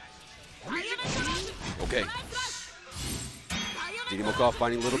kick. Okay. Didimokof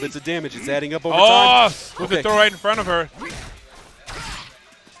finding little bits of damage. It's adding up over time. With the throw right in front of her.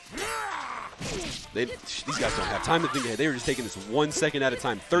 These guys don't have time to think ahead. They were just taking this 1 second at a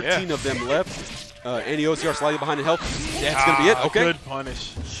time. 13 of them left. Andyoer slightly behind in health. That's going to be it. Okay. Good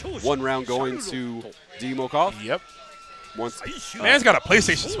punish. 1 round going to Didimokof. Yep. Man's got a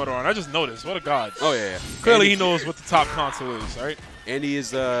PlayStation sweater on. I just noticed. What a god. Oh, yeah. Clearly he knows what the top console is, right? Andy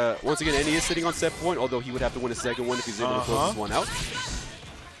is, once again, Andy is sitting on set point, although he would have to win a second one if he's able to close this one out.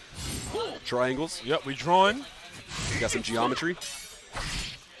 Triangles. Yep, we drawing. Got some geometry.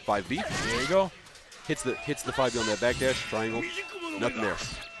 5B. There you go. Hits the 5B on that backdash. Triangle. Nothing there.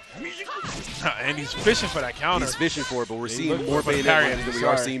 Andy's fishing for that counter. He's fishing for it, but we're seeing more bayonet lunges than we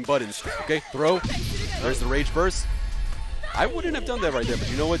are seeing buttons. Okay, throw. There's the rage burst. I wouldn't have done that right there,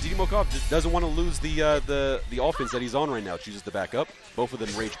 but you know what? Didimokof just doesn't want to lose the offense that he's on right now. Chooses to back up. Both of them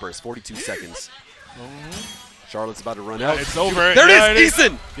rage burst. 42 seconds. Charlotte's about to run out. It's over. There it is,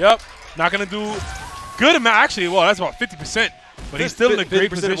 Eason! Yep. Not going to do good amount. Actually, well, that's about 50%. But he's still in a great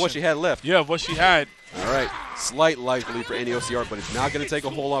position. Of what she had left. Yeah, what she had. All right. Slight life lead for Andyoer, but it's not going to take a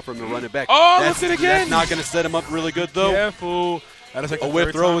whole lot for him to run it back. Oh, that's it again. That's not going to set him up really good, though. Careful. That is like a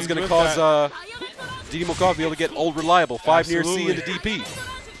whip throw is going to cause Didimokof to be able to get old reliable. 5 near C into DP.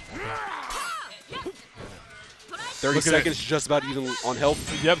 30 seconds, just about even on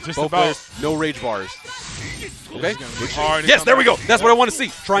health. Yep, just both about. players, no rage bars. Okay. Hard yes, there we go. That's what I want to see.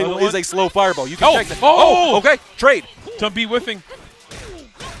 Triangle is a slow fireball. You can check that. Oh, okay. Trade. Jump B whiffing.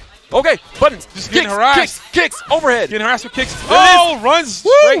 Okay, buttons. Just getting harassed. Kicks, overhead. Getting harassed with kicks. Oh, runs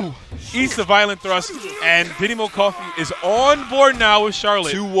straight. Eats the violent thrust. And Didimokof is on board now with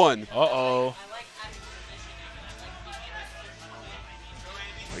Charlotte. 2-1. Uh-oh.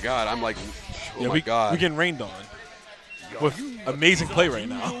 My God, I'm like, oh my God. We're getting rained on. With amazing play right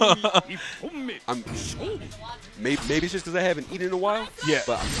now. Maybe it's just because I haven't eaten in a while. Yeah.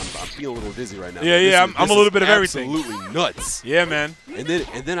 But I'm feeling a little dizzy right now. Yeah, I'm a little bit of everything. Absolutely nuts. Yeah, man. And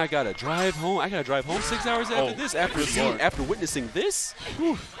then I gotta drive home. I gotta drive home 6 hours after this. After witnessing this,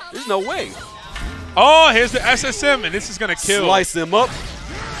 there's no way. Oh, here's the SSM, and this is gonna kill. Slice him up,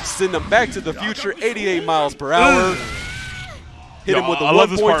 send him back to the future. 88 miles per hour. Hit him with the I love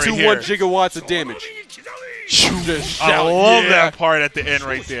this part right 1.21 here. gigawatts of damage. I love that part at the end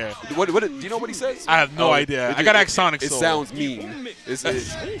right there. What, do you know what he says? I have no idea. I got to ask Sonic It Soul. sounds mean. It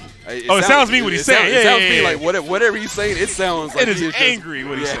sounds mean what he's saying. It sounds Yeah. mean like whatever he's saying. It sounds like It is he just angry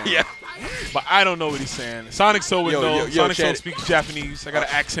what he's saying. Yeah. But I don't know what he's saying. Sonic Soul would know. Sonic Soul speaks Japanese. I got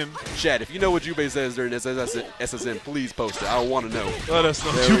to ask him. Chat, if you know what Jubei says during this SSN, please post it. I want to know. Let us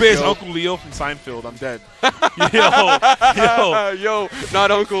know. There Jubei we is go. Uncle Leo from Seinfeld. I'm dead. Yo, not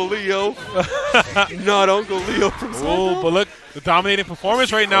Uncle Leo. Not Uncle Leo from Oh, Seinfeld. but look, the dominating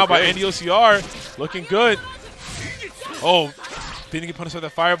performance right now by NDOCR. Looking good. Oh, didn't get punished with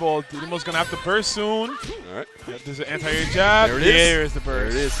that fireball. Didimo's going to have to burst soon. All right. There's an anti-air jab. There it is. There's the There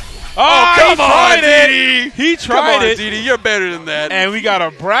burst. it is. Oh, come he tried on, it. Didi. He Come tried on, it. Didi. You're better than that. And we got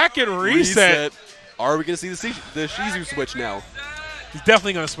a bracket reset. Are we going to see the Shizu switch now? He's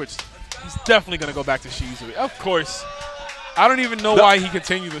definitely going to switch. He's definitely going to go back to Shizu. Of course. I don't even know why he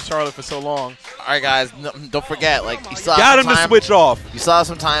continued with Charlotte for so long. All right, guys, don't forget, like you saw Got him to switch off. You saw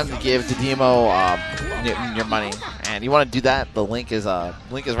some time to give Didimo your money, and you want to do that. The link is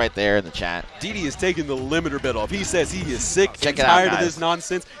right there in the chat. Didi is taking the limiter bet off. He says he is sick Check and it out, tired of guys. this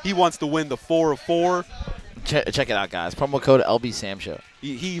nonsense. He wants to win the 4 of 4. Check it out, guys. Promo code LBSamShow.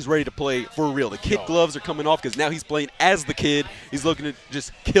 He's ready to play for real. The kid gloves are coming off because now he's playing as the kid. He's looking to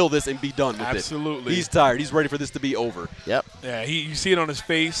just kill this and be done with it. Absolutely. He's tired. He's ready for this to be over. Yep. Yeah, you see it on his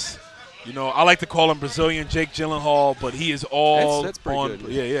face. You know, I like to call him Brazilian Jake Gyllenhaal, but he is all That's pretty on. good.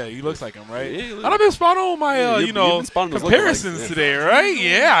 Yeah, he looks like him, right? Yeah, he looks- I've been spot on my, you've been spot on those comparisons lookalikes, yeah. today, right?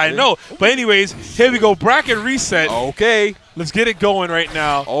 Yeah, I know. But anyways, here we go. Bracket reset. Okay. Let's get it going right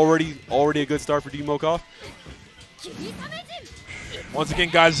now. Already a good start for Didimokof. Once again,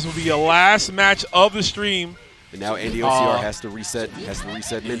 guys, this will be your last match of the stream. And now NDOCR has to reset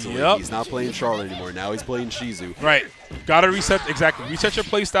mentally. Yep. He's not playing Charlotte anymore. Now he's playing Shizu. Right. Got to reset. Exactly. Reset your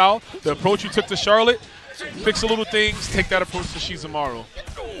play style. The approach you took to Charlotte. Fix the little things. Take that approach to Shizumaru.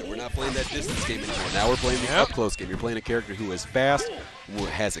 We're not playing that distance game anymore. Now we're playing the up-close game. You're playing a character who is fast, who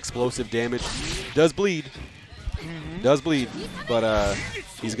has explosive damage, does bleed, but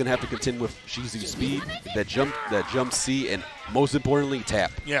he's going to have to contend with Shizu's speed, that jump C, and most importantly,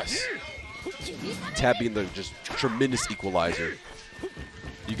 tap. Yes. Tap being the just tremendous equalizer.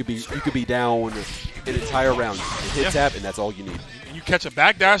 You could be down an entire round and hit tap, and that's all you need. And you catch a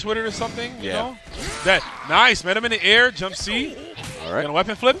backdash with it or something, you know? That nice. Met him in the air, jump C. All right. Gonna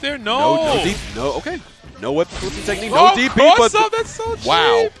weapon flip there? No. No deep. No, okay. No weapon flipping technique. Oh, No DP, but that's so cheap.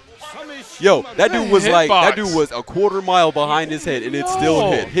 wow. Yo, that dude was Hitbox. that dude was a quarter mile behind his head, and it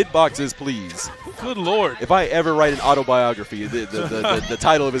still hit. Hitboxes, please. Good Lord. If I ever write an autobiography, the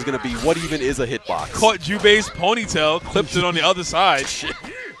title of it is going to be "What Even Is a Hitbox?" Caught Jubei's ponytail, clipped it on the other side.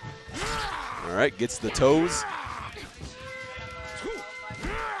 All right, gets the toes.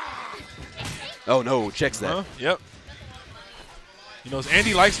 Oh no, checks that. Yep. You know,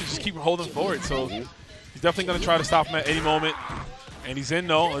 Andy likes to just keep holding forward, so he's definitely going to try to stop him at any moment. And he's in,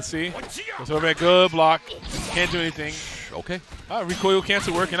 though. Let's see. Goes over that good block. Can't do anything. Okay. Recoil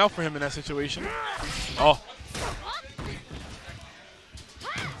cancel working out for him in that situation. Oh.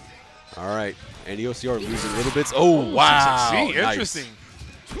 All right. And EOCR losing little bits. Oh, wow. See, Nice. interesting.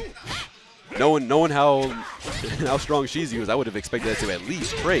 Knowing how strong Shizu is, I would have expected that to at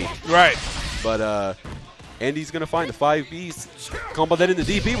least trade. Right. But Andy's going to find the 5Bs. Combo that in the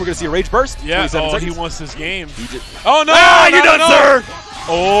DP. We're going to see a Rage Burst. Yeah. 27 Oh, seconds. he wants this game. He just, Oh, no. you're done, sir.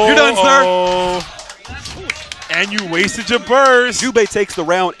 Oh. You're done, sir. And you wasted your burst. Jubei takes the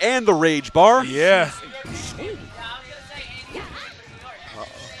round and the Rage Bar. Yeah.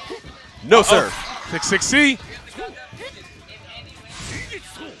 No, sir. 6-6-C.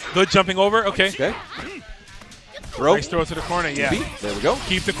 Good jumping over. Okay. Okay. Throw. Nice throw to the corner. Yeah. DP. There we go.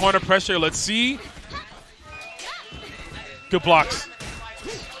 Keep the corner pressure. Let's see. Good blocks.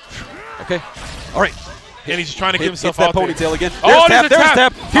 Okay. All right. And he's just trying to get himself hits out that there. ponytail again. Oh, There's there's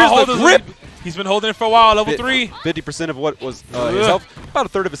tap. a There's tap. Here's Here's the grip. He's been holding it for a while. Level 3. 50% of what was his health. About a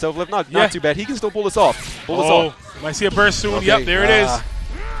third of his health left. Not too bad. He can still pull this off. Pull this off. Might see a burst soon. Okay, Yep, there it is.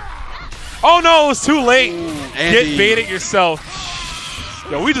 Oh, no, it was too late. Andy. Get baited yourself.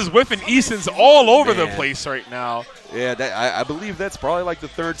 Yo, we just whipping Easons all over the place right now. Yeah, I believe that's probably like the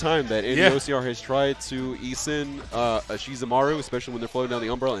third time that NDOCR has tried to Eason a Shizumaru, especially when they're floating down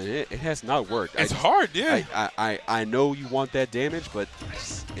the umbrella, and it has not worked. It's hard, yeah. I know you want that damage, but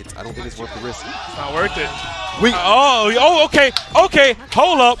I don't think it's worth the risk. It's not worth it. Okay,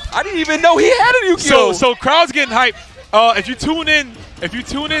 hold up. I didn't even know he had a Yukio. So crowd's getting hyped. If you tune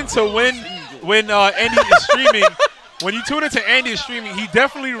in to when Andy is streaming, when you tune into Andy is streaming, he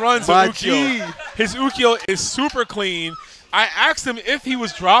definitely runs a Ukyo. His Ukyo is super clean. I asked him if he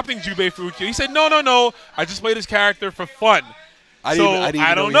was dropping Jubei for Ukyo. He said, no. I just played his character for fun. I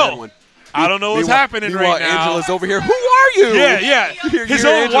don't know. I don't know what's happening right now. Angela's over here. Who are you? Yeah. His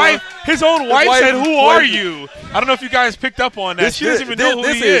own wife said, "Who are you?" I don't know if you guys picked up on that. She doesn't even know who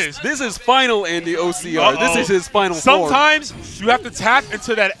he is. This is final Andy OCR. This is his final form. Sometimes you have to tap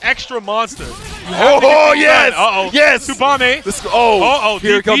into that extra monster. Yes! Yes! Tsubame.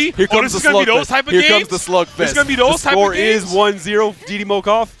 Here comes the slugfest. This is going to be those type of games? Here comes the slugfest. This is going to be those type of games? The score is 1-0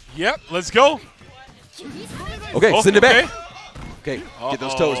 Didimokof. Yep, let's go. Okay, send it back. Okay, get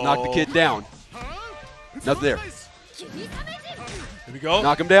those toes. Knock the kid down. Nothing there. Here we go.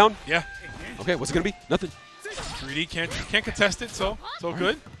 Knock him down. Yeah. Okay, what's it going to be? Nothing. 3D can't contest it, so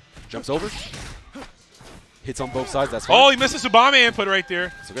good. Jumps over. Hits on both sides. That's fine. Oh, he missed a Tsubame input right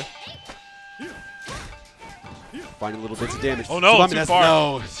there. It's okay. Finding little bits of damage. Oh, no, Tsubame, too far.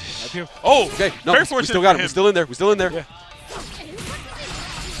 No. Oh, okay. No, very we fortunate still got him. for We're still in there. We're still in there. Yeah.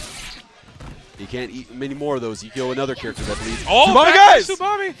 You can't eat many more of those. You kill another character, I believe. Oh, Tsubame guys!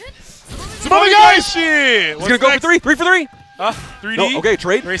 Tsubame guys! Shit! He's going to go for 3. 3 for 3. 3D. No, okay,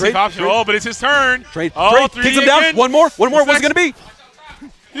 trade. Option. Oh, but it's his turn. Trade. Oh, trade. Kicks him down. Again. One more. What's it going to be?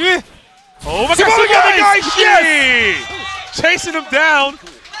 Yeah. Oh, my God. Guys! Yes! Chasing him down.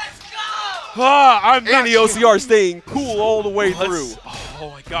 I'm not And the OCR staying cool all the way through.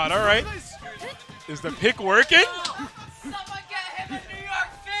 Oh, my God. All right. Is the pick working?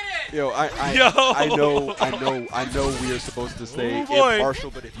 Yo, I know we are supposed to stay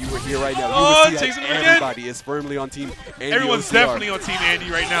impartial, but if you were here right now, you would see that everybody is firmly on team Andy. Everyone's OCR. definitely on team Andy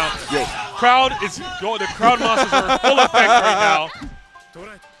right now. Yo. The crowd monsters are in full effect right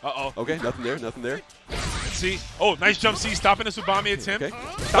now. Okay, nothing there. Let's see. Oh, nice jump C, stopping the Tsubame attempt. Okay.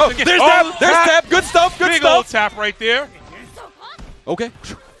 Oh, there's tap. Good stuff. Big old tap right there. Okay.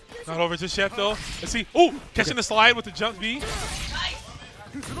 Not over just yet, though. Let's see. Oh, catching the slide with the jump B.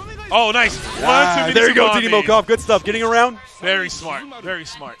 Oh, nice. There you go, Didimokof. Good stuff. Getting around. Very smart. Very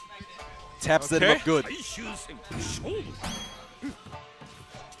smart. Tap set him up good.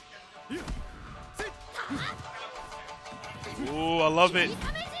 Ooh, I love it.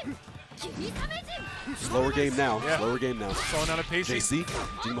 Slower game now. Yeah. Slower game now. Slowing down the pace. JC,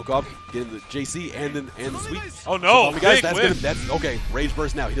 Didimokof getting the JC and the sweep. Oh no! Guys, that's okay. Rage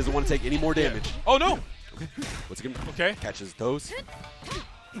burst now. He doesn't want to take any more damage. Oh no! Okay. What's it gonna? Okay. Catches toes.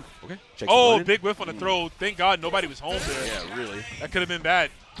 Okay. Oh, big whiff on the throw. Thank God nobody was home there. Yeah, really. That could have been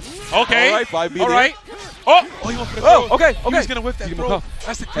bad. Okay. All right, 5B. All right. Oh, he went for the throw. Okay. He's gonna whip that throw.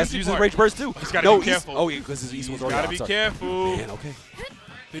 That's the has to use his part. Rage burst too. He's gotta be careful. Oh, because his East was already. Gotta be careful. Man, okay.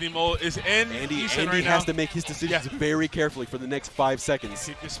 Didimo is in. Andy right has now. to make his decisions very carefully for the next 5 seconds.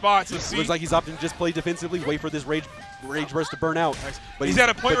 Pick your spots. Let's see. Looks like he's opting to just play defensively, wait for this rage burst to burn out. Nice. But he's at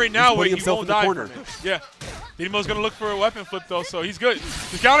a point right now where he won't die corner. from it. Yeah. Didimo's going to look for a weapon flip, though, so he's good.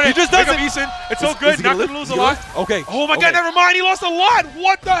 Just counter it. He just does it. It's so good. Not going to lose a lot. Okay. Oh, my God. Never mind. He lost a lot.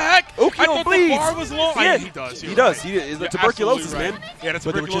 What the heck? Okay, I thought the bar was low. Yeah. He does. He does. He is the tuberculosis, right. man. Yeah, that's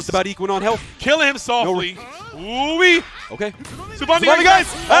but they were tuberculosis. just about equal on health. Killing him softly. Ooh-wee. Okay. Tsubame guys.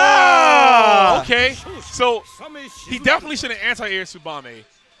 Ah! Okay. So he definitely should have anti-air Tsubame.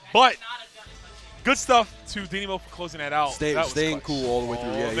 But good stuff to Didimo for closing that out. Staying cool all the way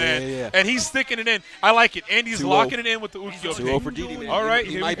through. Yeah. And he's sticking it in. I like it. Andy's locking it in with the Ukyo. 2-0 for Didi, man. All right,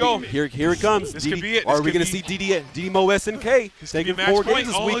 here we go. Here it comes. This could be it. Are we going to see Didimo SNK taking 4 games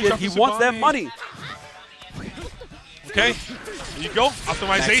this weekend? He wants that money. Okay. There you go.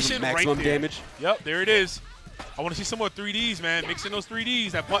 Optimization maximum right there. damage. Yep, there it is. I want to see some more 3Ds, man. Mixing those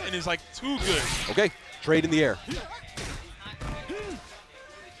 3Ds. That button is like too good. Okay. Trade in the air.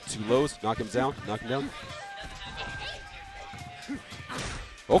 2 lows. Knock him down.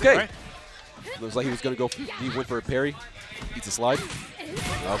 Okay. Right. Looks like he was going to go. He went for a parry. Eats a slide.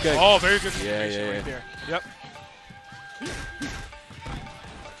 Okay. Oh, very good. Yeah. Right there. Yep.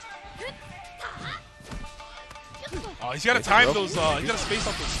 Oh, he's got to time those. He's got to space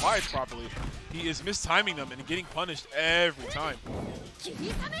out those slides properly. He is mistiming them and getting punished every time.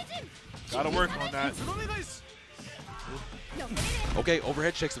 Got to work on that. Okay,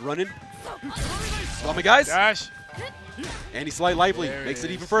 overhead checks the run-in. Call me, guys. Dash. And he slide lively. Makes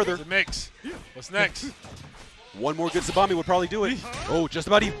it even further. It's a mix. What's next? One more good Tsubame would probably do it. Oh, just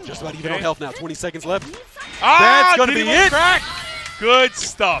about even on health now. 20 seconds left. Ah, that's going to be it. Crack. Good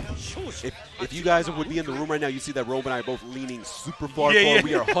stuff. If you guys would be in the room right now, you see that Rob and I are both leaning super far forward.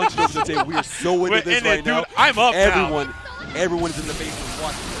 We are hunched over the table. We are so into this right now. I'm up Everyone is in the basement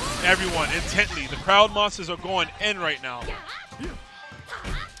watching. Everyone intently. The crowd monsters are going in right now.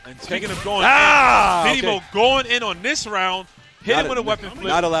 And speaking of going in, Didimo going in on this round. Hit him with a weapon flip.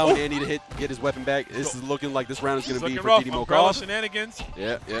 Not allowing Andy to get his weapon back. This is looking like this round is going to be for Didimokof. Shenanigans.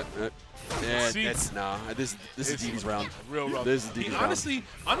 Yeah. That's this is Didi's round. Real rough. This is Didi's round.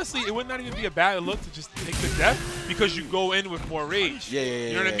 Honestly, it would not even be a bad look to just take the death because you go in with more rage. Yeah.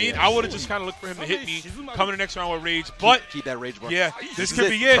 You know what I mean? I would have just kind of looked for him to hit me, come in the next round with rage. But keep that rage bar. Yeah, this could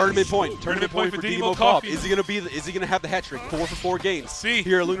be it. Tournament point. Tournament point for Didimokof. Is he gonna have the hat trick 4 for 4 games? See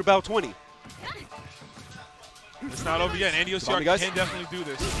here at Lunar Bout 20. It's not over yet. Andyoer can definitely do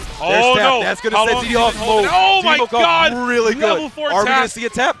this. Oh, no. That's going to set Diddy off mode. Oh, my God. Really good. Level 4 Are we going to see a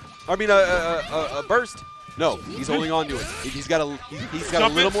tap? I mean, a burst? No, he's holding on to it. He's got a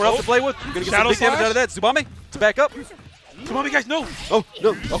little more else to play with. We're going to get some big damage out of that. Tsubame, to back up. Tsubame, guys, no. Oh,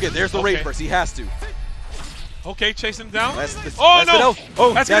 no. Okay, there's the rage burst. He has to. Okay, chasing him down. No.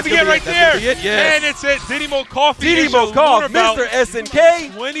 Oh, that's going to be it right there. Yes. And it's it. Didimokof, Mr.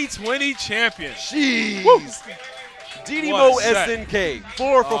 SNK. 2020 champion. Jeez. Didimo SNK.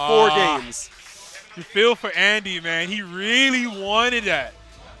 4 for 4 games. You feel for Andy, man. He really wanted that.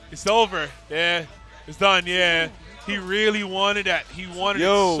 It's over. Yeah. It's done. Yeah. He really wanted that. He wanted it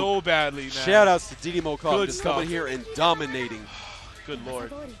so badly, man. Shout outs to Didimokof just coming here and dominating. Good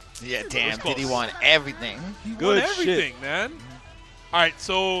Lord. Yeah, damn. Diddy won everything. He won everything, man. All right,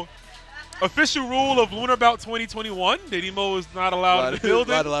 so official rule of Lunar Bout 2021, Didimo is not allowed in the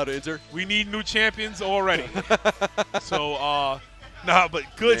building. Not allowed to enter. We need new champions already. So, but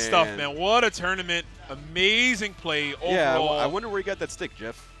good stuff, man. What a tournament. Amazing play overall. Yeah, I wonder where he got that stick,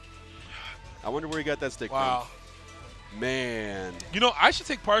 Jeff. I wonder where he got that stick from. Man. You know, I should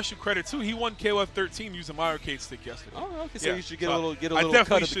take partial credit, too. He won KOF 13 using my arcade stick yesterday. Oh, okay. So you should get a little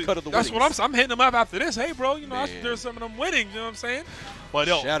cut of the winnings. That's what I'm hitting him up after this. Hey, bro, you know, I should do some of them winnings. You know what I'm saying? But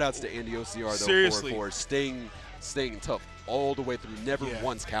shout outs to Andyoer, though, seriously, for staying tough all the way through, never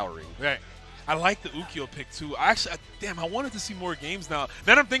once cowering. Right. I like the Ukyo pick, too. Actually, I wanted to see more games now.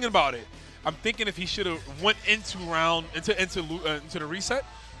 Then I'm thinking about it. I'm thinking if he should have went into the reset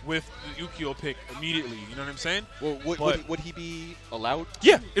with the Ukyo pick immediately. You know what I'm saying? Well, would he be allowed?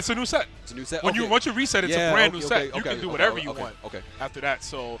 Yeah, it's a new set. It's a new set. Once you reset, it's a brand new set. You can do whatever you want after that.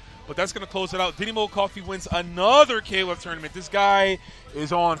 So, but that's going to close it out. Didimokof wins another KOF tournament. This guy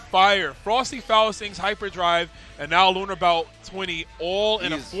is on fire. Frosty Faustings, Hyperdrive, and now Lunar Bout 20 all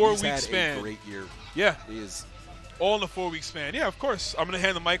in a 4-week span. He's had a great year. Yeah. He is. All in a 4-week span. Yeah, of course. I'm going to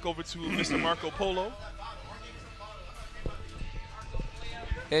hand the mic over to Mr. Marco Polo.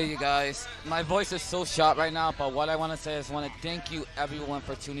 Hey, you guys. My voice is so shot right now, but what I want to say is I want to thank you, everyone,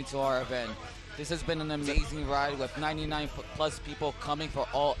 for tuning to our event. This has been an amazing ride with 99+ people coming for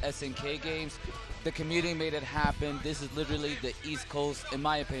all SNK games. The community made it happen. This is literally the East Coast, in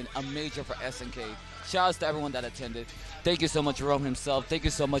my opinion, a major for SNK. Shout outs to everyone that attended. Thank you so much, Rome himself. Thank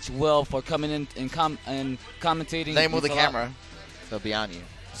you so much, Will, for coming in and commentating. They move the camera. They'll be on you.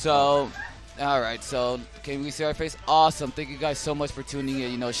 So, all right. So, can we see our face? Awesome. Thank you guys so much for tuning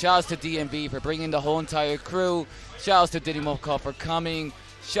in. You know, shout outs to DMB for bringing the whole entire crew. Shout outs to Didimokof for coming.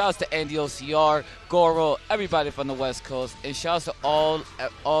 Shout outs to Andyoer, Gorro, everybody from the West Coast, and shout outs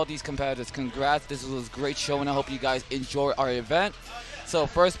to all these competitors. Congrats. This was a great show, and I hope you guys enjoy our event. So,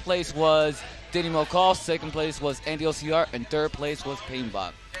 first place was Didimokof, second place was Andyoer, and third place was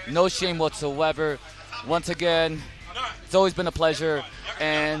Painbot. No shame whatsoever. Once again, it's always been a pleasure.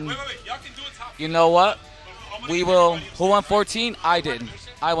 And you know what? We will. Who won 14? I did.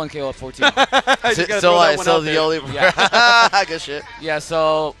 I won KO at 14. so the only. Yeah. Good shit. Yeah.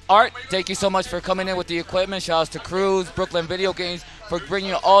 So Art, thank you so much for coming in with the equipment. Shout outs to Cruz, Brooklyn Video Games for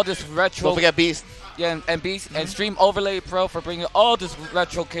bringing all this retro. Don't forget Beast. Yeah, and Beast and Stream Overlay Pro for bringing all this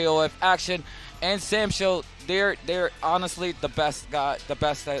retro KOF action. And Samsho, they're honestly the best guy, the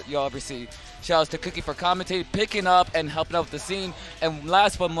best that you'll ever see. Shout outs to Cookie for commentating, picking up, and helping out with the scene. And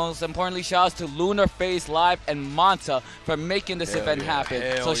last but most importantly, shout outs to Lunar Phase Live and Manta for making this event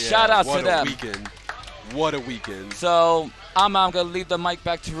happen. So shout outs to them. What a weekend. So I'm going to leave the mic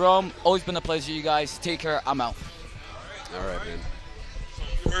back to Rome. Always been a pleasure, you guys. Take care. I'm out. All right, man.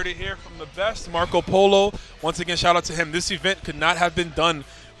 You heard it here from the best, Marco Polo. Once again, shout out to him. This event could not have been done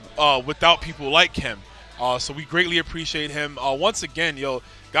without people like him. So we greatly appreciate him. Once again, yo,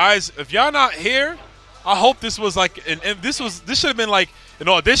 guys, if y'all not here, I hope this was like this should have been like an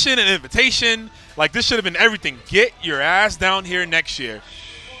audition, an invitation. Like this should have been everything. Get your ass down here next year,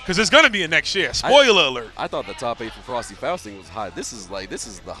 because there's gonna be a next year. Spoiler alert. I thought the top 8 for Frosty Fausting was hot. This is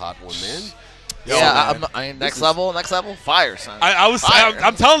the hot one, man. Yo, yeah, I mean, next level, fire, son.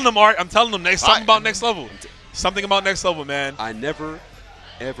 I'm telling them, Art. I'm telling them something about next level. Something about next level, man. I never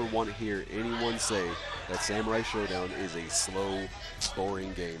ever want to hear anyone say that Samurai Shodown is a slow,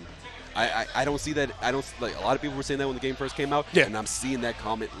 boring game. I don't see that. I don't like a lot of people were saying that when the game first came out. Yeah. And I'm seeing that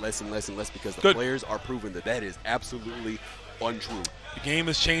comment less and less and less because the Good. players are proving that that is absolutely untrue. The game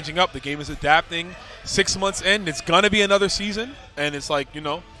is changing up. The game is adapting. 6 months in, it's going to be another season. And it's like, you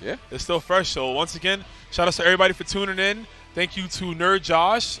know, it's still fresh. So once again, shout out to everybody for tuning in. Thank you to Nerd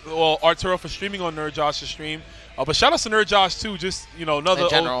Josh, well, Arturo for streaming on Nerd Josh's stream. But shout out to Nerd Josh, too, just, you know, another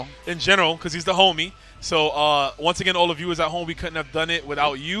in general, because he's the homie. So once again, all the viewers at home, we couldn't have done it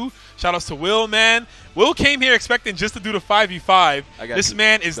without you. Shout outs to Will, man. Will came here expecting just to do the 5v5. This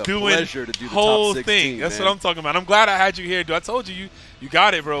man is doing the whole thing. That's what I'm talking about. I'm glad I had you here, dude. I told you, you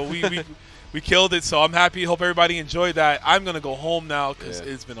got it, bro. We killed it, so I'm happy. Hope everybody enjoyed that. I'm gonna go home now because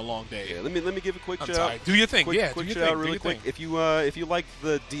it's been a long day. Yeah, let me give a quick shout out. Do your thing. Quick do your shout out thing. really quick. If you like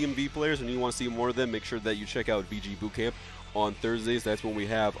the DMV players and you want to see more of them, make sure that you check out VG Bootcamp on Thursdays. That's when we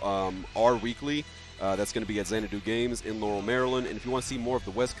have our weekly. That's going to be at Xanadu Games in Laurel, Maryland. And if you want to see more of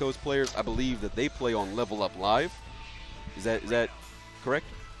the West Coast players, I believe that they play on Level Up Live. Is that correct?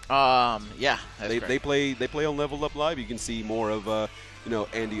 Yeah, they play on Level Up Live. You can see more of you know,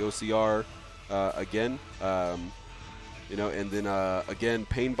 Andy OCR again. You know, and then again,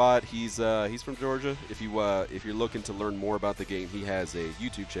 Painbot. He's from Georgia. If you're looking to learn more about the game, he has a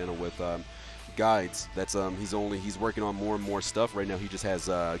YouTube channel with guides. That's he's working on more and more stuff right now. He just has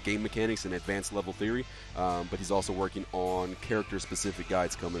game mechanics and advanced level theory, but he's also working on character specific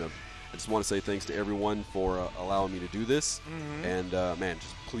guides coming up. I just want to say thanks to everyone for allowing me to do this, and man,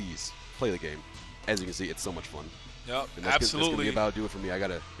 just please play the game. As you can see, it's so much fun. Yep, and that's absolutely. That's gonna be about do it for me. I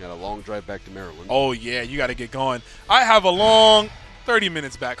got a long drive back to Maryland. Oh yeah, you got to get going. I have a long 30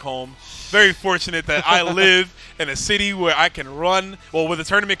 minutes back home. Very fortunate that I live in a city where I can run, well, where the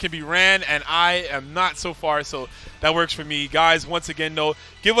tournament can be ran, and I am not so far, so that works for me. Guys, once again, though,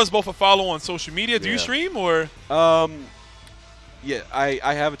 give us both a follow on social media. Do you stream, or? Yeah,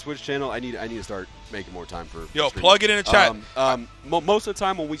 I have a Twitch channel. I need to start making more time for Yo, streaming. plug it in the chat. Most of the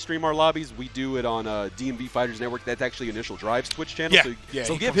time when we stream our lobbies, we do it on DMV Fighters Network. That's actually Initial Drive's Twitch channel.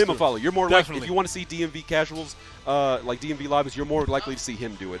 So give him a follow. You're more likely, if you want to see DMV casuals, like DMV lobbies, you're more likely to see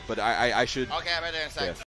him do it. But I should. Okay, I'm right there in a second. Yeah.